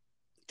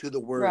to the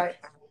word. Right.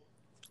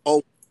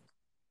 Oh,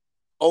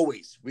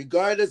 always,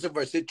 regardless of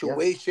our Yep.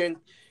 situation.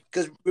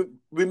 Because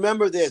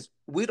remember this: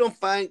 we don't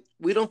fight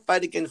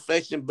against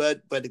flesh and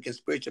blood, but against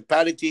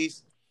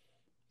spiritualities,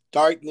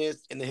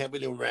 darkness, and the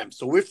heavenly realm.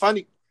 So we're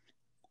fighting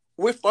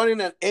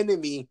an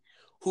enemy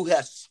who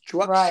has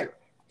Right. structure.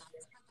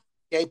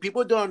 Okay,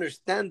 people don't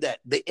understand that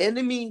the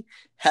enemy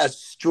has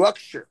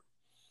structure.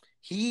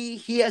 He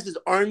has his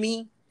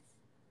army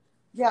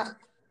Yeah.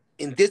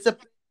 in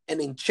discipline and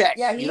in check.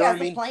 Yeah, You he know what I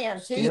has a mean? plan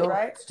too, He Still,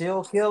 right?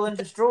 still kill and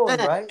destroy, has,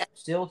 right?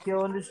 Still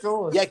kill and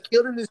destroy. yeah,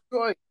 killed and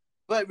destroyed.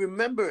 But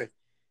remember,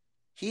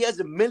 he has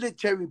a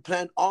military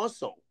plan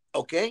also.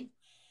 Okay,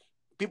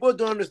 people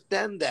don't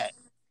understand that.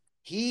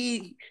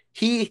 He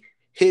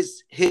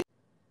his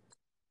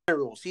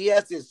generals. He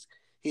has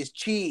his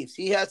chiefs.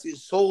 He has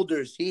his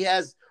soldiers. He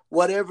has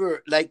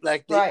whatever, like the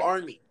Right.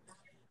 army.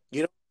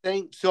 You know what I'm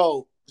saying?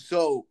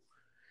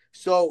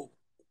 So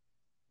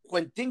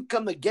when things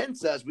come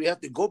against us, we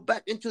have to go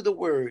back into the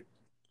word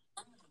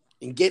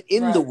and get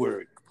in the Right.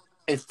 word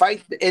and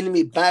fight the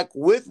enemy back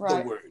with the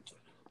Right. word.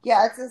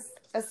 Yeah, it's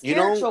a You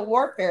know? spiritual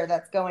warfare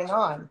that's going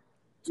on.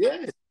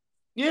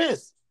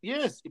 Yes,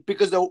 yes.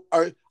 Because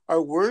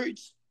our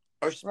words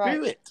are Right.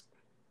 spirit.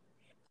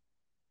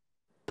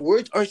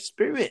 Words are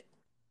spirit.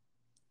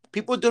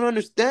 People don't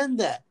understand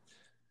that.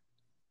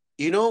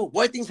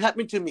 Why things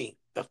happen to me?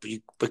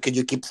 Because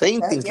you keep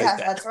saying things like Yeah,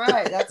 that. that's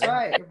right. That's Yeah.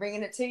 right. You're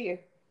bringing it to you.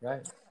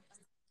 Right.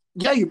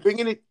 Yeah, you're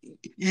bringing it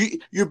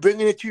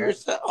to Right.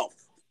 yourself.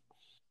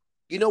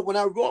 When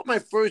I wrote my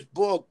first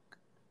book,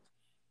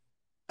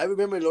 I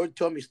remember the Lord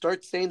told me,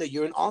 start saying that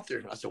you're an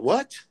author. I said,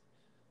 what?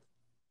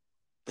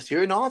 I said,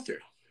 you're an author.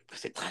 I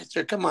said,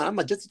 Pastor, come on,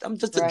 I'm just a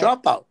Right.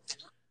 dropout.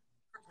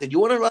 Did you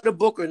want to write a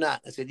book or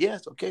not? I said,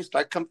 yes. Okay,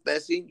 start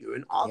confessing you're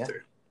an Yeah.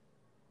 author.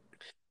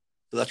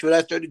 So that's what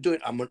I started doing.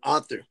 I'm an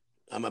author.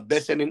 I'm a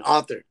best-selling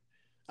author.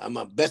 I'm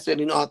a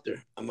best-selling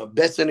author. I'm a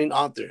best-selling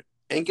author.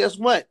 And guess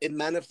what? It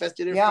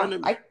manifested in Yeah. front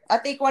of me. I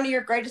think one of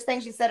your greatest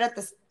things you said at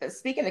the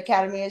Speaking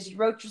Academy is you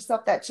wrote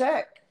yourself that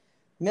check,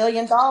 $1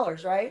 million,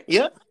 right?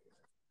 Yeah,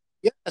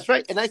 yeah, that's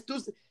right. And I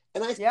still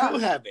Yeah.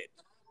 have it.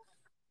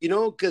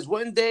 Because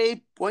one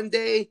day,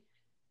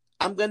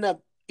 I'm gonna.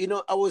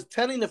 I was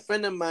telling a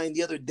friend of mine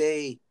the other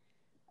day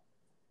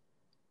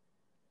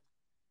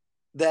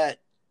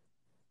that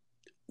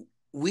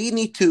we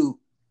need to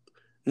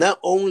not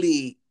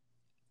only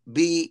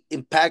be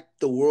impact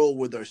the world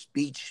with our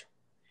speech,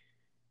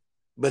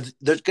 but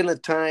there's gonna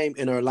time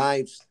in our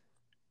lives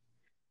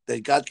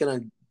that God's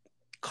gonna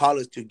call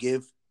us to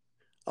give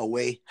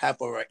away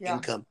half of our Yeah.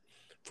 income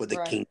for the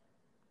Right. king.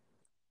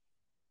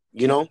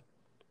 You know,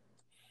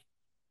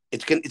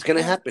 it's gonna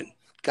Yeah. happen.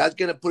 God's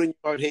gonna put in your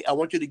heart, hey, I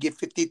want you to give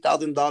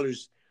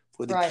 $50,000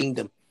 for the Right.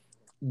 kingdom.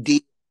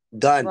 De-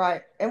 Done.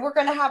 Right. And we're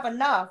going to have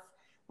enough.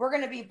 We're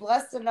going to be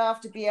blessed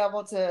enough to be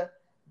able to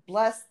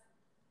bless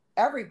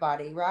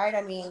everybody, right?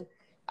 I mean,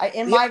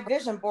 in Yeah. my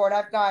vision board,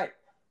 I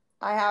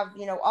have,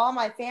 all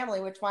my family,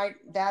 which my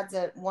dad's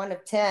a one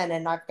of 10,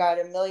 and I've got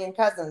a million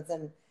cousins,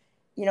 and,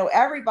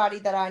 everybody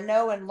that I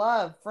know and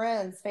love,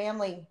 friends,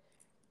 family,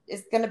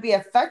 is going to be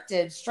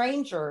affected,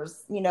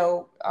 strangers,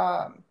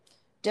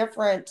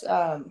 different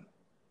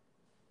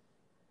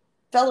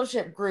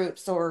fellowship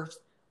groups, or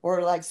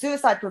like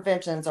suicide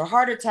preventions or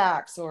heart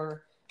attacks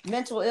or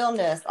mental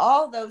illness.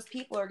 All those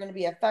people are going to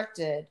be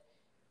affected,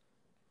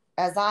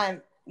 as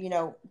the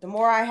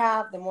more I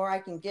have, the more I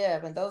can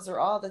give. And those are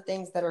all the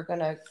things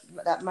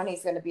that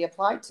money's going to be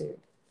applied to.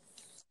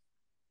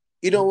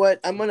 You know what?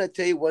 I'm gonna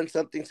tell you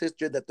something,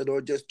 sister, that the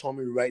Lord just told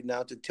me right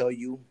now to tell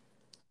you.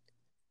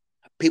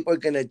 People are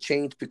gonna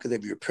change because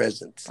of your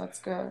presence. That's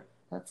good.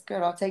 That's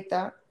good. I'll take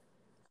that.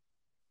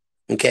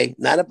 Okay?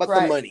 Not about the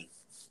Right. money.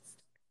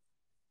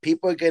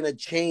 People are gonna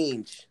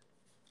change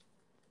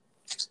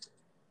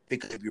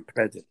because of your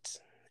presence,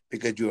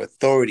 because your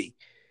authority,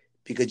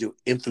 because your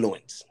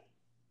influence,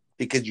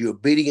 because your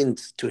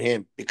obedience to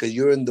him, because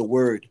you're in the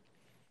word.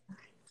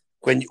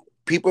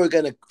 People are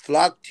gonna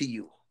flock to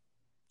you.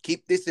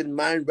 Keep this in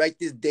mind, write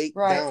this date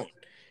Right. down.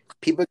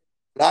 People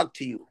flock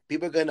to you.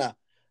 People are gonna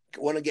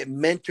want to get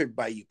mentored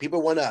by you.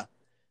 People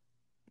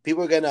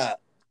are gonna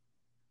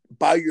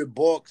buy your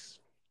books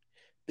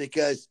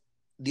because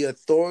the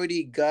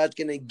authority God's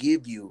gonna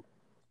give you,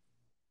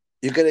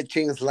 you're gonna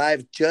change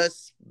life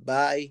just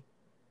by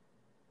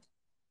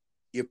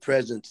your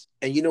presence.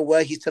 And you know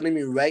what? He's telling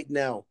me right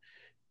now.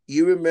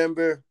 You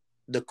remember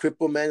the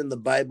crippled man in the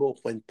Bible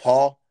when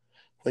Paul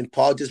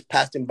just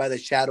passed him by the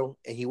shadow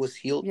and he was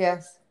healed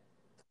Yes.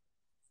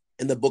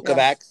 in the book of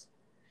Yes. Acts?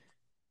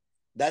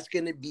 That's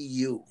going to be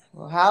you.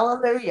 Well,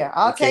 hallelujah.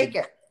 I'll take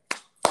it.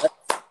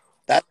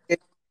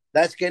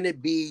 That's going to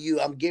be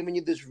you. I'm giving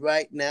you this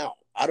right now.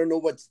 I don't know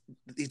what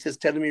he's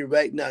just telling me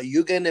right now.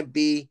 You're going to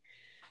be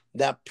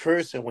that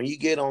person when you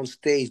get on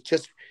stage,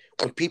 just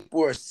when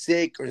people are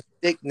sick or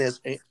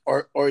sickness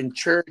or in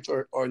church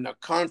or in a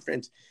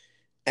conference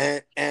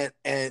and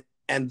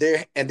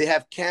they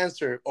have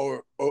cancer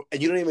or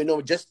and you don't even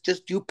know,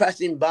 just you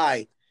passing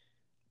by,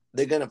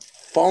 they're going to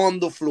fall on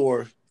the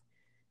floor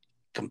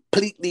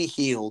completely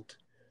healed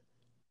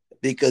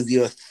because the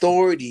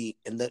authority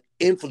and the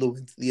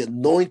influence, the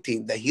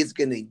anointing that he's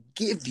going to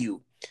give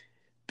you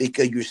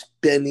because you're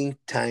spending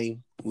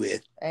time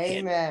with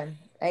him. Amen.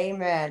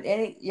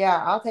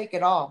 I'll take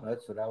it all.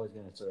 That's what I was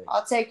going to say.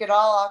 I'll take it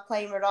all. I'll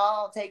claim it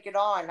all. I'll take it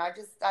on. I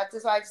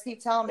just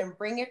keep telling him,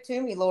 bring it to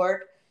me,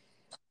 Lord,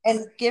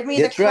 and give me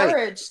the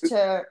courage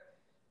to,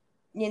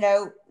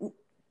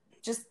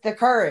 just the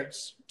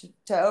courage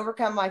to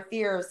overcome my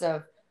fears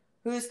of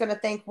who's going to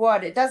think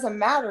what. It doesn't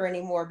matter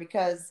anymore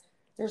because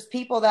there's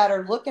people that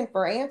are looking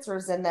for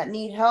answers and that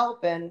need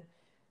help and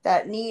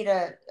that need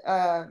a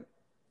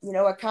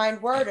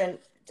kind word. And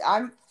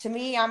I'm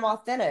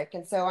authentic.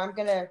 And so I'm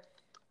going to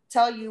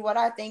tell you what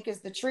I think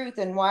is the truth,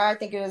 and why I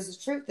think it is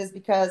the truth is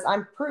because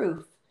I'm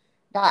proof.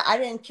 I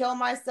didn't kill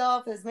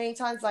myself as many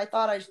times as I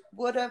thought I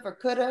would have or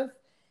could have.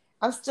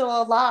 I'm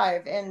still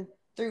alive and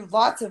through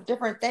lots of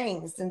different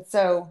things. And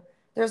so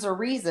there's a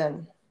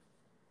reason.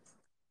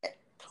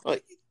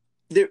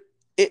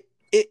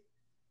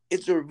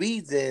 It's a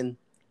reason.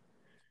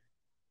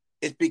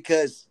 It's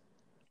because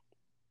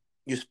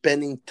you're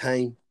spending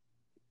time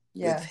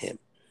with him.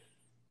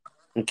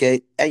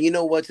 Okay. And you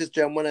know what,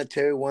 sister? I'm going to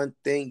tell you one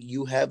thing.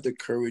 You have the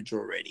courage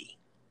already.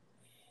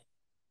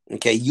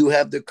 Okay. You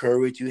have the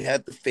courage. You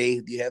have the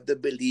faith. You have the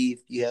belief.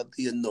 You have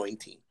the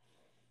anointing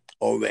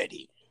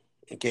already.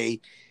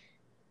 Okay.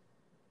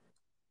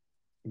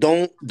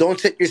 Don't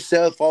set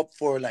yourself up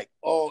for like,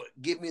 oh,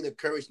 give me the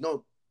courage.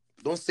 No,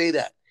 don't say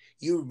that.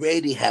 You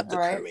already have the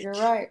courage. You're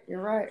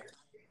right.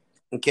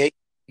 Okay.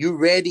 You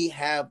already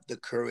have the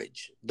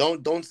courage.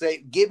 Don't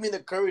say, give me the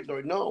courage,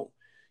 Lord. No,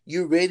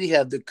 you already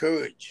have the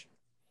courage.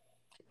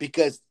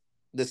 Because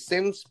the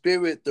same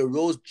spirit that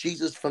rose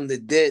Jesus from the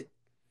dead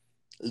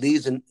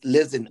lives in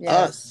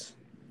us.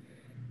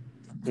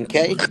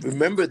 Okay?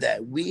 Remember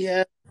that. We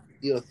have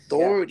the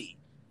authority.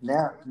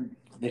 Yeah.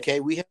 Okay?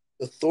 We have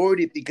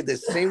authority because the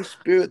same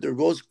spirit that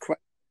rose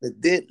Christ from the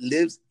dead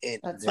lives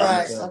in us.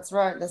 That's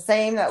right. The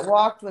same that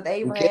walked with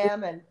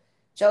Abraham and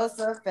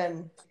Joseph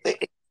and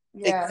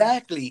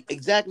Exactly.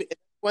 That's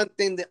one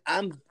thing that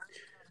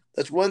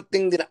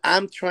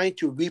I'm trying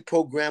to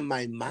reprogram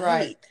my mind.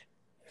 Right.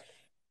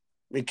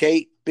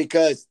 Okay,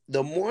 because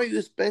the more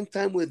you spend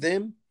time with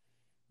him,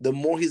 the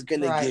more he's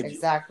going to give you.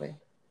 Exactly.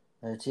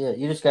 That's it.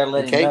 You just got to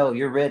let him know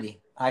you're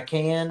ready. I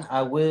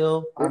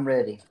will. I'm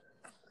ready.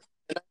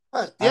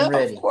 I'm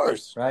ready. Of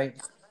course. Right?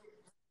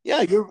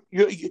 Yeah, you're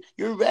ready.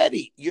 You're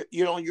ready.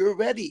 You're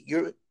ready.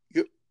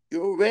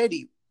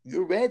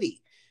 You're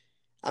ready.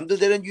 I'm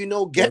just letting you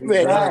know, get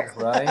ready.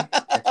 Right.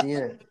 That's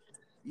it.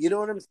 You know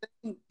what I'm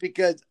saying?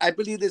 Because I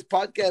believe this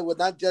podcast was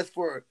not just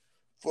for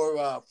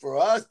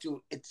us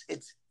to.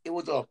 It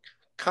was a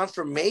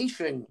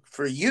confirmation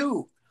for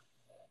you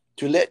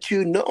to let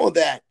you know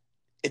that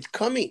it's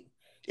coming.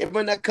 It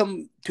might not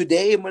come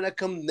today. It might not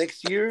come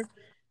next year,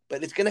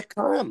 but it's gonna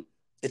come.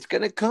 It's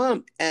gonna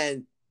come.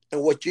 And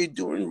what you're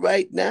doing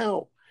right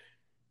now,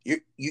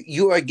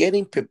 you are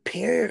getting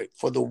prepared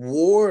for the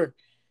war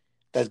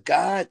that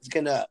God's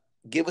gonna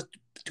give us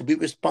to be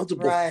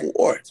responsible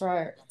for. That's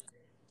right.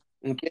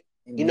 Okay.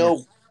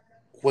 Amen.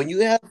 When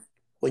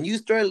you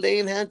start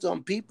laying hands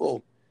on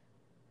people,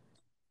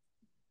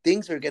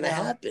 things are gonna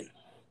happen.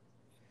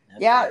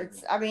 Yeah,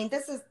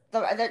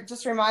 that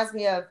just reminds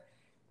me of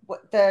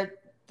what the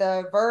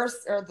verse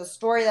or the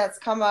story that's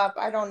come up.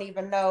 I don't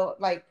even know,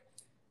 like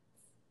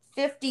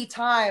 50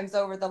 times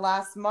over the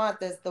last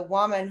month, is the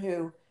woman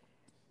who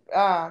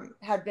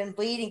had been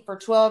bleeding for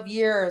 12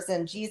 years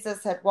and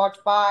Jesus had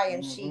walked by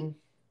and she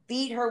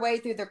beat her way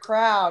through the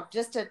crowd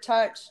just to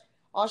touch.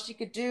 All she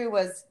could do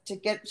was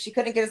she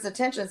couldn't get his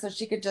attention, so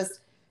she could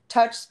just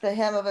touch the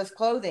hem of his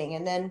clothing.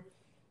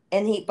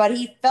 And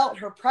he felt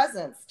her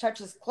presence touch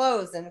his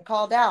clothes and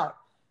called out,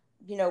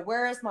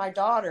 where is my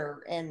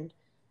daughter? And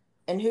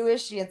who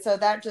is she? And so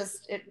that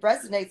it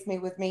resonates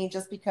with me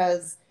just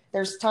because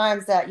there's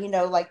times that,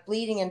 like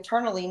bleeding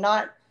internally,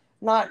 not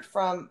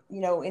from,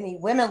 any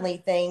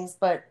womanly things,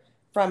 but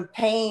from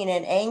pain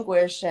and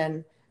anguish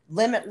and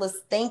limited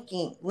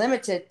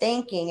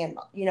thinking and,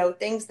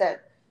 things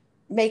that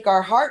make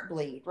our heart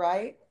bleed.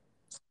 Right.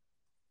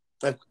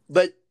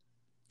 But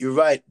you're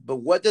right. But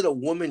what did a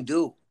woman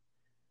do?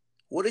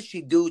 What did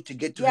she do to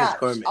get to his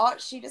garment?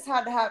 She just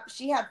had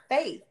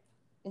faith,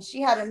 and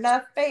she had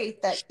enough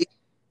faith that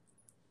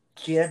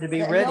She had to be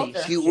that ready. helped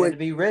her. She had to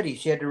be ready.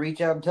 She had to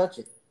reach out and touch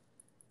it.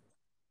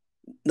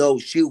 No,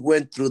 she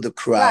went through the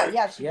crowd. Right,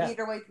 yeah, she beat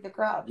her way through the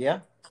crowd. Yeah.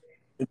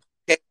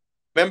 Okay.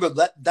 Remember,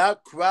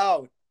 that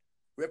crowd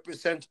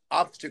represents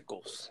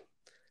obstacles.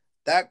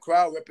 That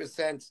crowd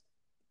represents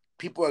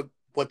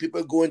what people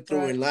are going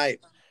through in life.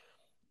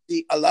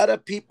 See, a lot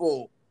of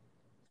people,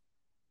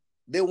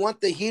 they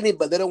want the healing,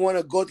 but they don't want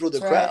to go through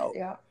the crowd.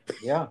 Yeah.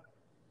 Yeah.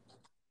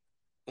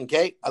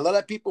 Okay? A lot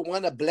of people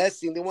want a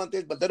blessing, they want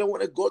this, but they don't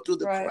want to go through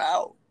the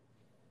crowd.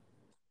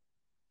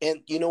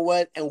 And you know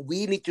what? And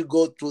we need to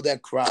go through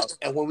that crowd.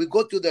 And when we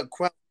go through that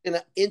crowd, it's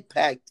going to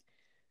impact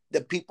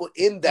the people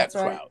in that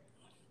crowd.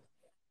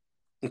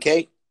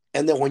 Okay?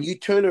 And then when you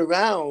turn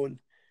around,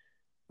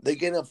 they're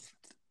gonna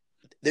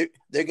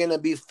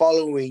be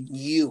following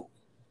you.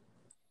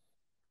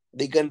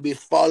 They're gonna be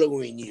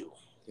following you.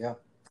 Yeah.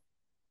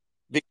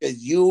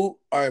 Because you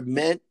are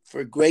meant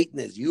for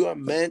greatness. You are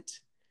meant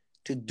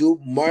to do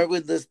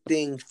marvelous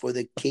things for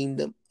the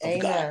kingdom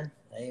of God.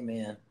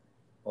 Amen.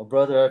 Well,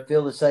 brother, I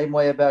feel the same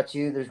way about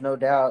you. There's no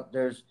doubt.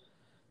 There's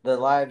the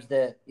lives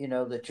that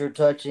that you're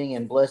touching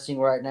and blessing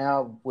right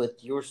now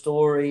with your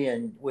story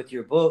and with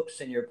your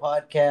books and your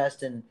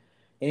podcast, and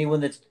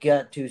anyone that's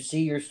got to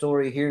see your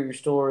story, hear your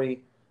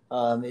story,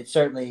 it's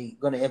certainly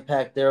going to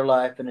impact their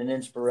life and an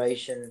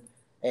inspiration.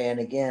 And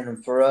again,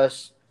 for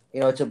us,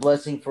 it's a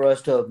blessing for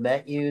us to have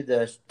met you.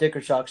 The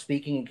Sticker Shock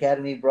Speaking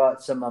Academy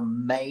brought some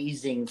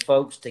amazing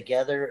folks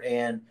together,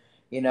 and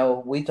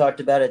we talked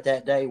about it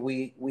that day.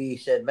 We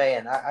said,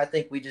 man, I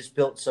think we just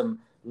built some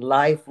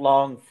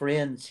lifelong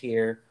friends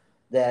here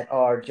that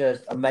are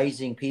just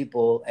amazing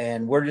people,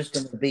 and we're just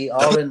going to be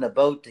all in the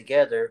boat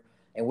together,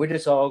 and we're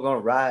just all going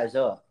to rise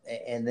up,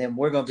 and then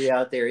we're going to be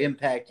out there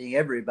impacting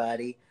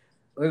everybody.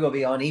 We're going to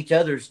be on each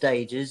other's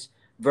stages,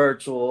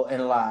 virtual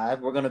and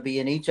live. We're going to be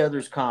in each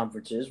other's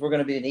conferences. We're going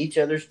to be in each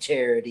other's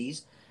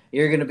charities.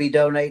 You're going to be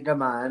donating to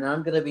mine.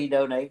 I'm going to be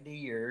donating to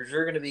yours.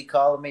 You're going to be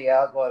calling me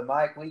out going,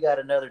 Mike, we got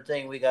another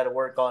thing we got to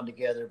work on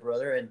together,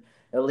 brother. And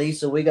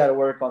Elisa, we got to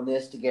work on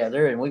this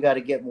together, and we got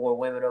to get more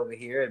women over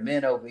here and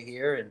men over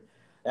here. And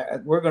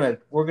we're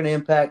gonna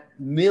impact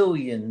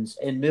millions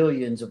and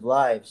millions of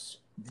lives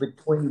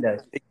between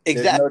us.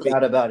 Exactly. There's no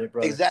doubt about it,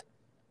 brother.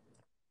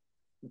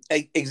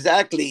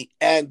 Exactly.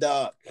 And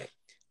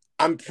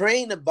I'm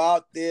praying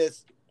about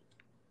this.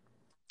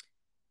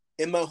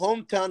 In my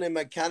hometown, in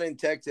McAllen,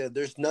 Texas,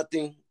 there's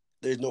nothing.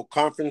 There's no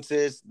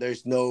conferences.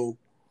 There's nothing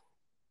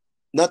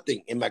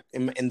in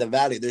the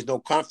valley. There's no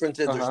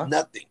conferences. There's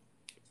nothing.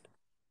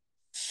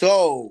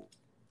 So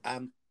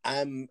I'm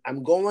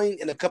going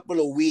in a couple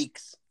of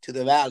weeks to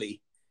the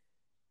valley,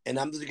 and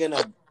I'm just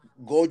gonna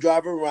go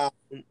drive around,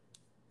 and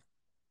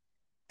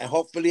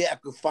hopefully I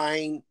could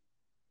find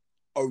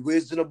a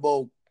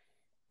reasonable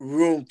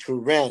room to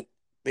rent,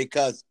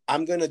 because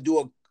I'm gonna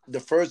do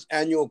the first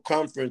annual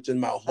conference in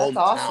my hometown. That's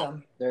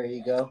awesome. There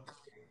you go.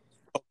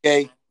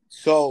 Okay,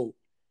 so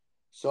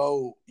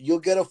you'll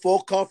get a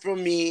full call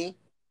from me.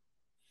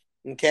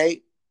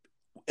 Okay,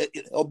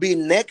 it'll be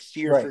next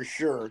year for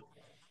sure.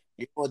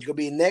 It's gonna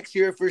be next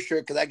year for sure,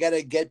 because I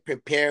gotta get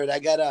prepared. I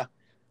gotta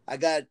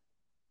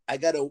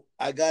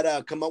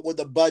come up with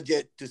a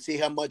budget to see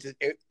how much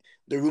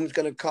the room's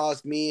gonna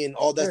cost me and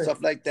all that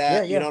stuff like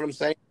that. You know what I'm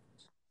saying?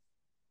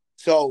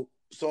 So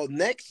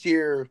next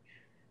year,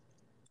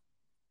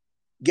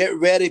 get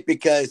ready,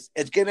 because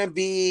it's gonna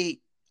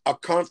be a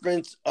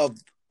conference of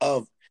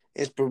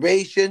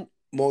inspiration,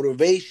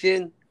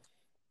 motivation,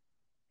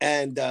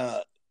 and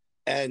a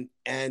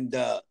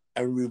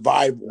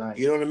revival. Nice.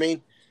 You know what I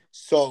mean?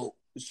 So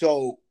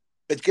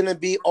it's gonna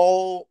be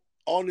all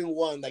in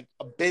one, like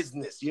a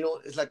business.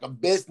 It's like a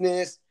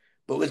business,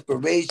 but with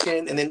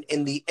inspiration. And then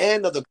in the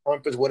end of the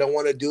conference, what I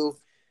want to do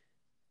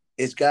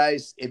is,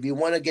 guys, if you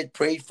want to get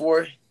prayed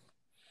for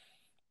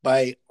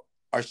by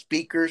our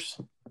speakers,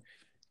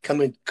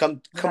 come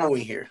over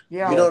here.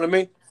 Yeah. You know what I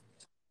mean?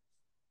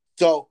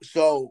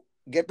 So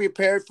get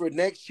prepared for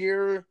next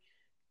year.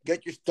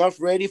 Get your stuff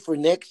ready for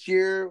next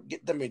year.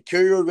 Get the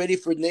material ready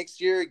for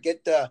next year.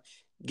 Get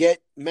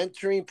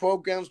mentoring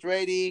programs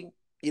ready.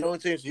 You know what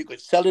I'm saying? So you could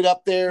sell it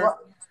up there.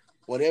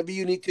 Whatever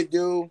you need to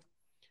do,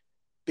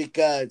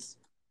 because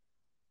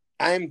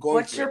I'm going.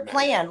 What's your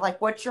plan? Like,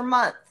 what's your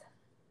month?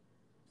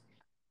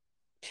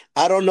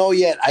 I don't know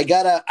yet. I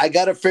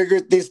gotta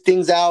figure these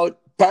things out.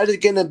 Probably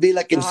gonna be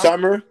like in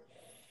summer.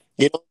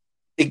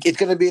 It's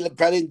gonna be like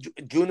probably in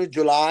June or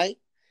July.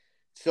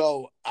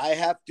 So I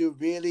have to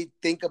really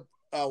think of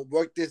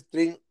work this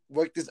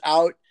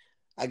out.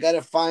 I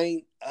gotta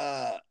find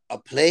a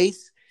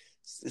place.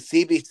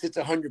 See if it sits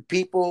 100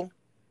 people.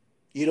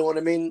 You know what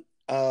I mean?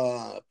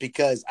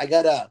 Because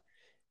I'll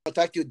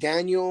talk to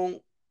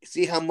Daniel,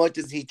 see how much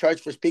does he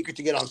charge for speakers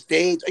to get on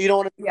stage. You know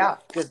what I mean? Yeah.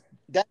 Because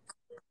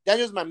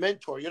Daniel's my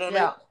mentor. You know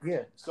what I mean?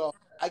 Yeah. So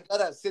I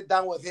gotta sit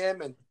down with him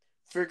and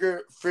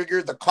figure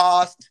the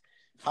cost,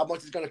 how much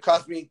it's gonna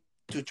cost me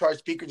to charge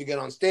speakers to get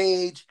on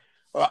stage.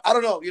 Or I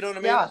don't know. You know what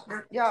I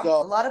mean? Yeah.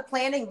 So, a lot of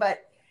planning,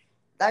 but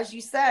as you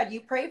said,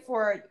 you pray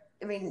for it.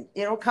 I mean,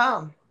 it'll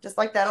come. Just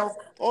like that old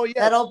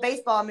that old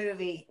baseball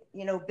movie.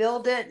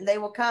 build it and they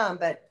will come.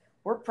 But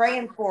we're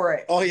praying for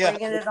it. Oh yeah,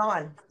 bringing it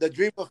on. The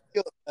dream of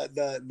field.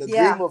 The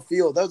dream of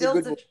field. That was a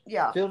good one.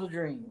 Yeah, Field of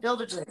Dreams.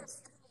 Field of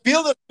Dreams.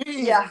 Field of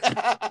Dreams. Yeah.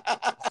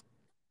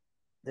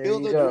 There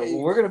you go. Well,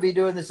 we're going to be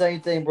doing the same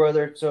thing,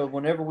 brother. So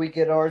whenever we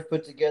get ours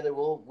put together,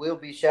 we'll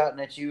be shouting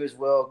at you as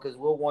well because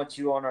we'll want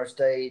you on our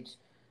stage.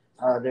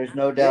 There's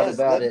no doubt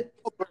about it.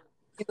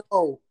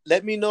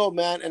 Let me know,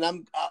 man,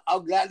 and I'll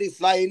gladly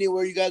fly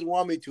anywhere you guys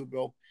want me to,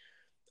 bro.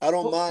 I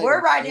don't mind.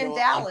 We're right in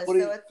Dallas, so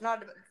it's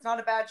not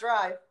a bad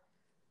drive.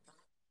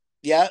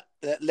 Yeah,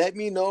 let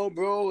me know,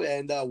 bro,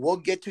 and we'll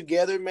get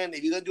together, man.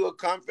 If you're gonna do a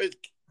conference,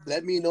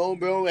 let me know,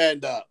 bro,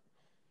 and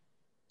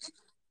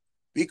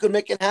we could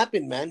make it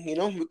happen, man.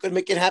 We could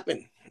make it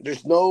happen.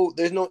 There's no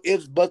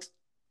ifs, buts,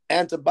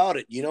 ands about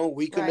it.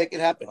 We could make it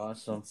happen.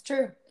 Awesome. It's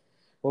true.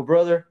 Well,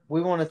 brother,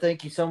 we want to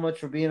thank you so much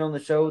for being on the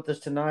show with us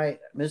tonight.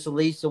 Miss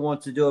Elisa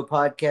wants to do a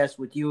podcast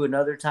with you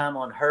another time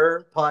on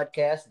her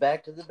podcast,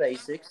 Back to the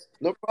Basics.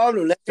 No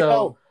problem. Let me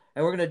know.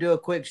 And we're going to do a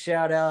quick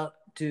shout out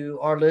to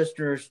our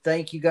listeners.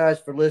 Thank you guys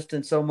for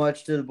listening so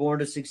much to the Born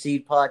to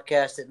Succeed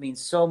podcast. It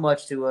means so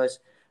much to us.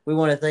 We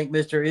want to thank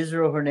Mr.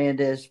 Israel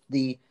Hernandez,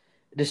 the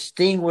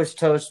distinguished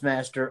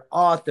Toastmaster,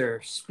 author,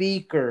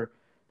 speaker,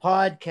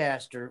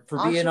 podcaster, for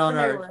being on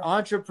our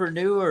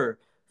entrepreneur,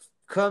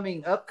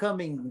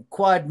 upcoming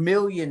quad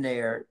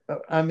millionaire,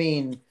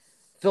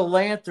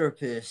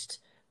 philanthropist,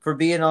 for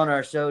being on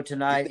our show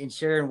tonight and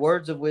sharing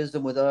words of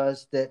wisdom with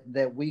us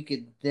that we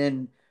could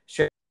then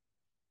share.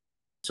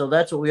 So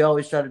that's what we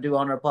always try to do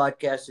on our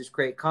podcast, is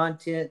create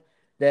content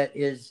that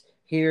is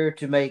here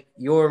to make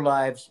your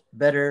lives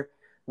better.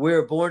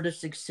 We're born to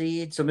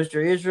succeed. So,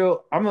 Mr.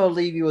 Israel, I'm going to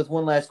leave you with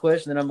one last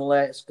question, then I'm going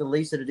to ask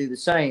Elisa to do the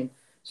same.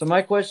 So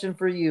my question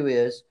for you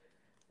is,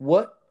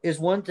 what is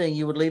one thing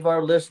you would leave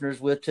our listeners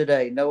with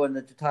today, knowing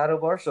that the title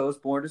of our show is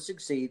Born to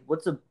Succeed?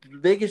 What's the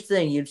biggest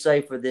thing you'd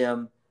say for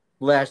them,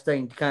 last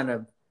thing, to kind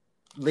of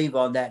leave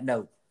on that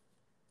note?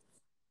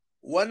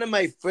 One of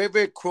my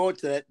favorite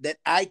quotes that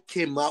I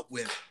came up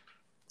with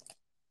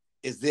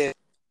is this: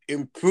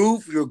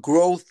 improve your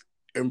growth.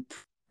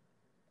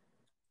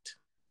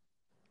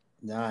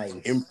 Nice.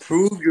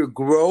 Improve your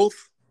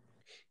growth.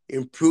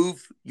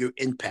 Improve your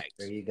impact.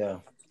 There you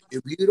go.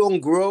 If you don't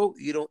grow,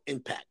 you don't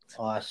impact.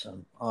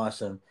 Awesome.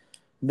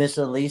 Miss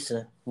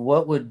Elisa,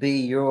 what would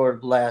be your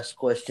last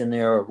question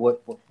there, or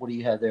what do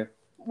you have there?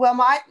 Well,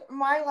 my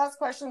last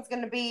question is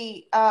going to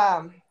be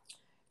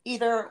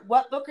either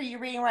what book are you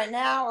reading right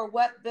now, or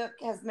what book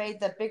has made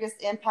the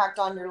biggest impact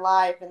on your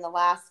life in the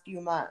last few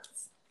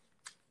months?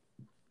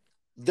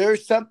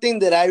 There's something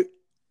that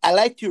I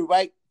like to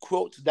write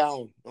quotes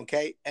down,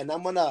 okay? And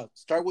I'm going to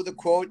start with a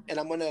quote, and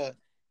I'm going to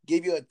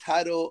give you a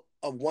title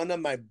of one of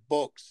my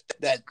books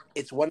that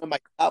it's one of my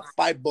top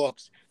 5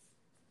 books.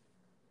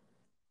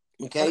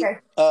 Okay.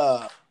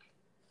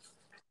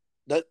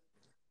 The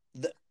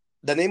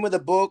name of the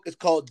book is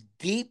called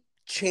Deep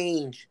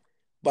Change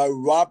by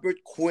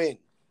Robert Quinn.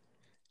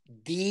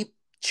 Deep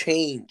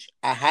Change.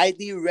 I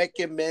highly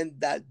recommend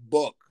that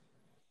book.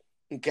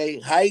 Okay,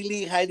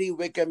 highly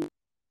recommend.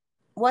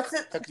 What's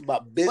it? Talks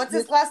about business. What's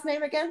his last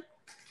name again?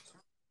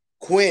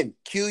 Quinn.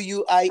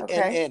 Quinn.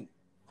 Okay.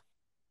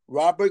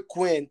 Robert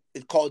Quinn.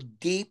 It's called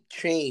Deep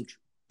Change.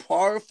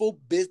 Powerful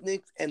business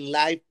and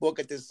life book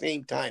at the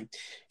same time.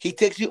 He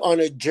takes you on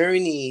a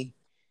journey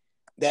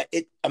that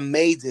it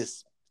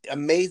amazes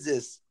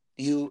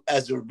you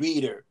as a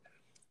reader.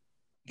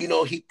 He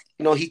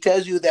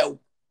tells you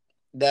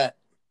that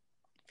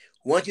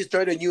once you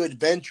start a new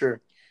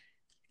adventure,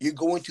 you're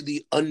going to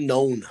the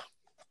unknown.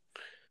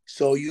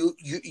 So you're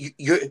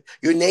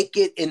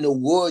naked in the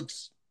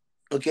woods.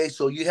 Okay,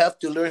 so you have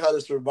to learn how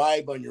to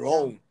survive on your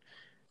own.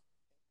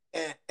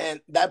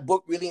 And that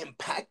book really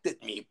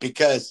impacted me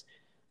because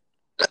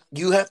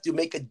you have to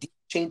make a deep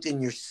change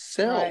in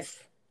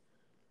yourself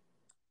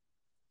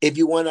if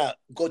you want to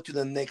go to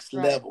the next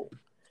level.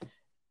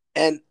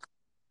 And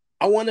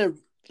I want to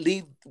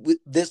leave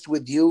this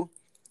with you.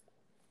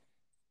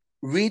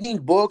 Reading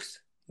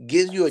books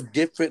gives you a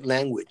different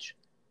language.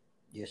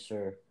 Yes,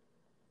 sir.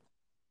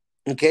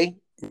 Okay?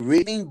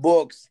 Reading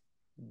books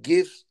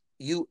gives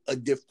you a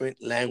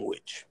different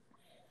language.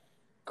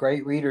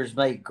 Great readers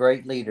make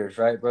great leaders,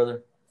 right,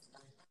 brother?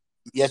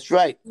 That's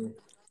right.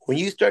 When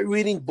you start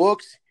reading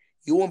books,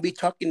 you won't be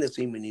talking the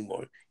same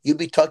anymore. You'll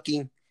be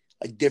talking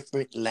a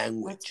different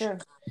language. That's true.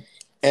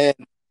 And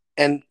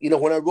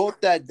when I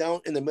wrote that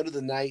down in the middle of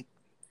the night,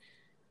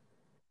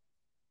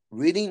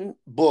 reading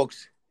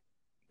books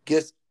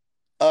gives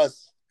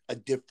us a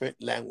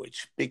different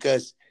language,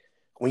 because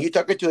when you're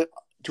talking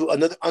to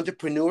another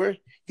entrepreneur,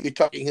 you're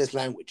talking his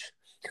language.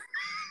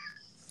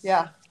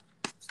 Yeah.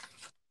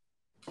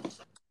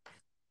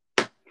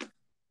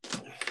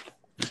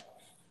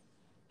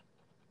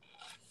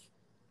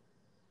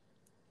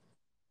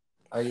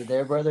 Are you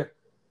there, brother?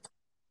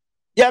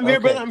 Yeah, I'm here,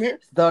 brother. I'm here.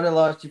 Thought I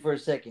lost you for a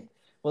second.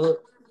 Well,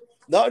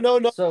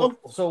 no.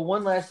 So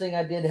one last thing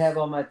I did have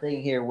on my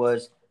thing here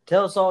was,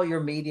 tell us all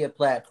your media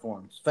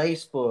platforms,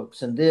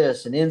 Facebooks and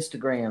this and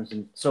Instagrams,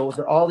 and so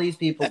all these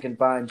people can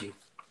find you.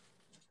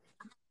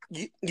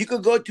 you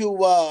could go to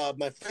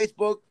my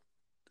Facebook.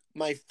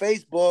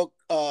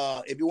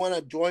 If you want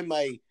to join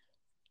my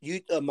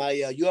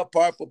You Are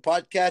Powerful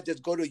podcast,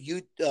 just go to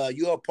You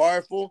Are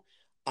Powerful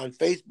on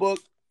Facebook.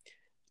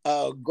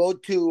 Go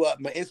to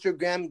my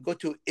Instagram. Go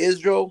to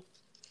Israel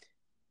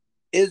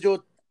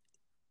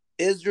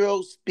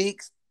Israel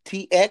Speaks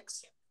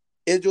TX.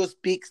 Israel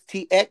Speaks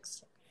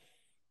TX.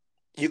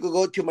 You could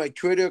go to my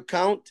Twitter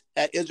account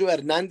at Israel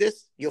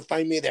Hernandez. You'll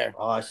find me there.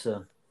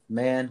 Awesome,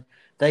 man.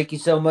 Thank you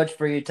so much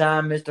for your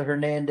time, Mr.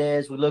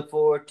 Hernandez. We look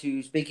forward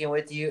to speaking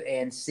with you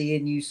and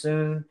seeing you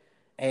soon.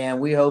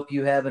 And we hope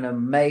you have an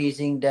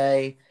amazing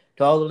day.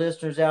 To all the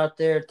listeners out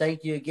there,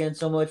 thank you again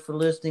so much for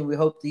listening. We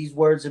hope these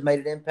words have made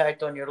an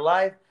impact on your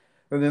life.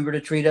 Remember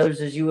to treat others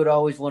as you would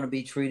always want to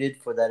be treated,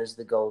 for that is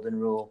the golden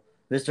rule.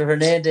 Mr.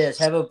 Hernandez,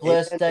 have a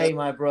blessed day,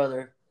 my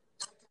brother.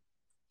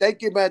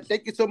 Thank you, man.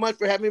 Thank you so much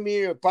for having me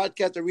in your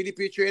podcast. I really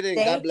appreciate it. And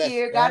God Thank bless.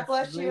 you. God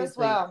bless you as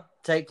well.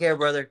 Take care,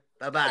 brother.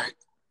 Bye-bye.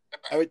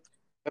 All right.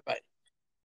 Bye-bye.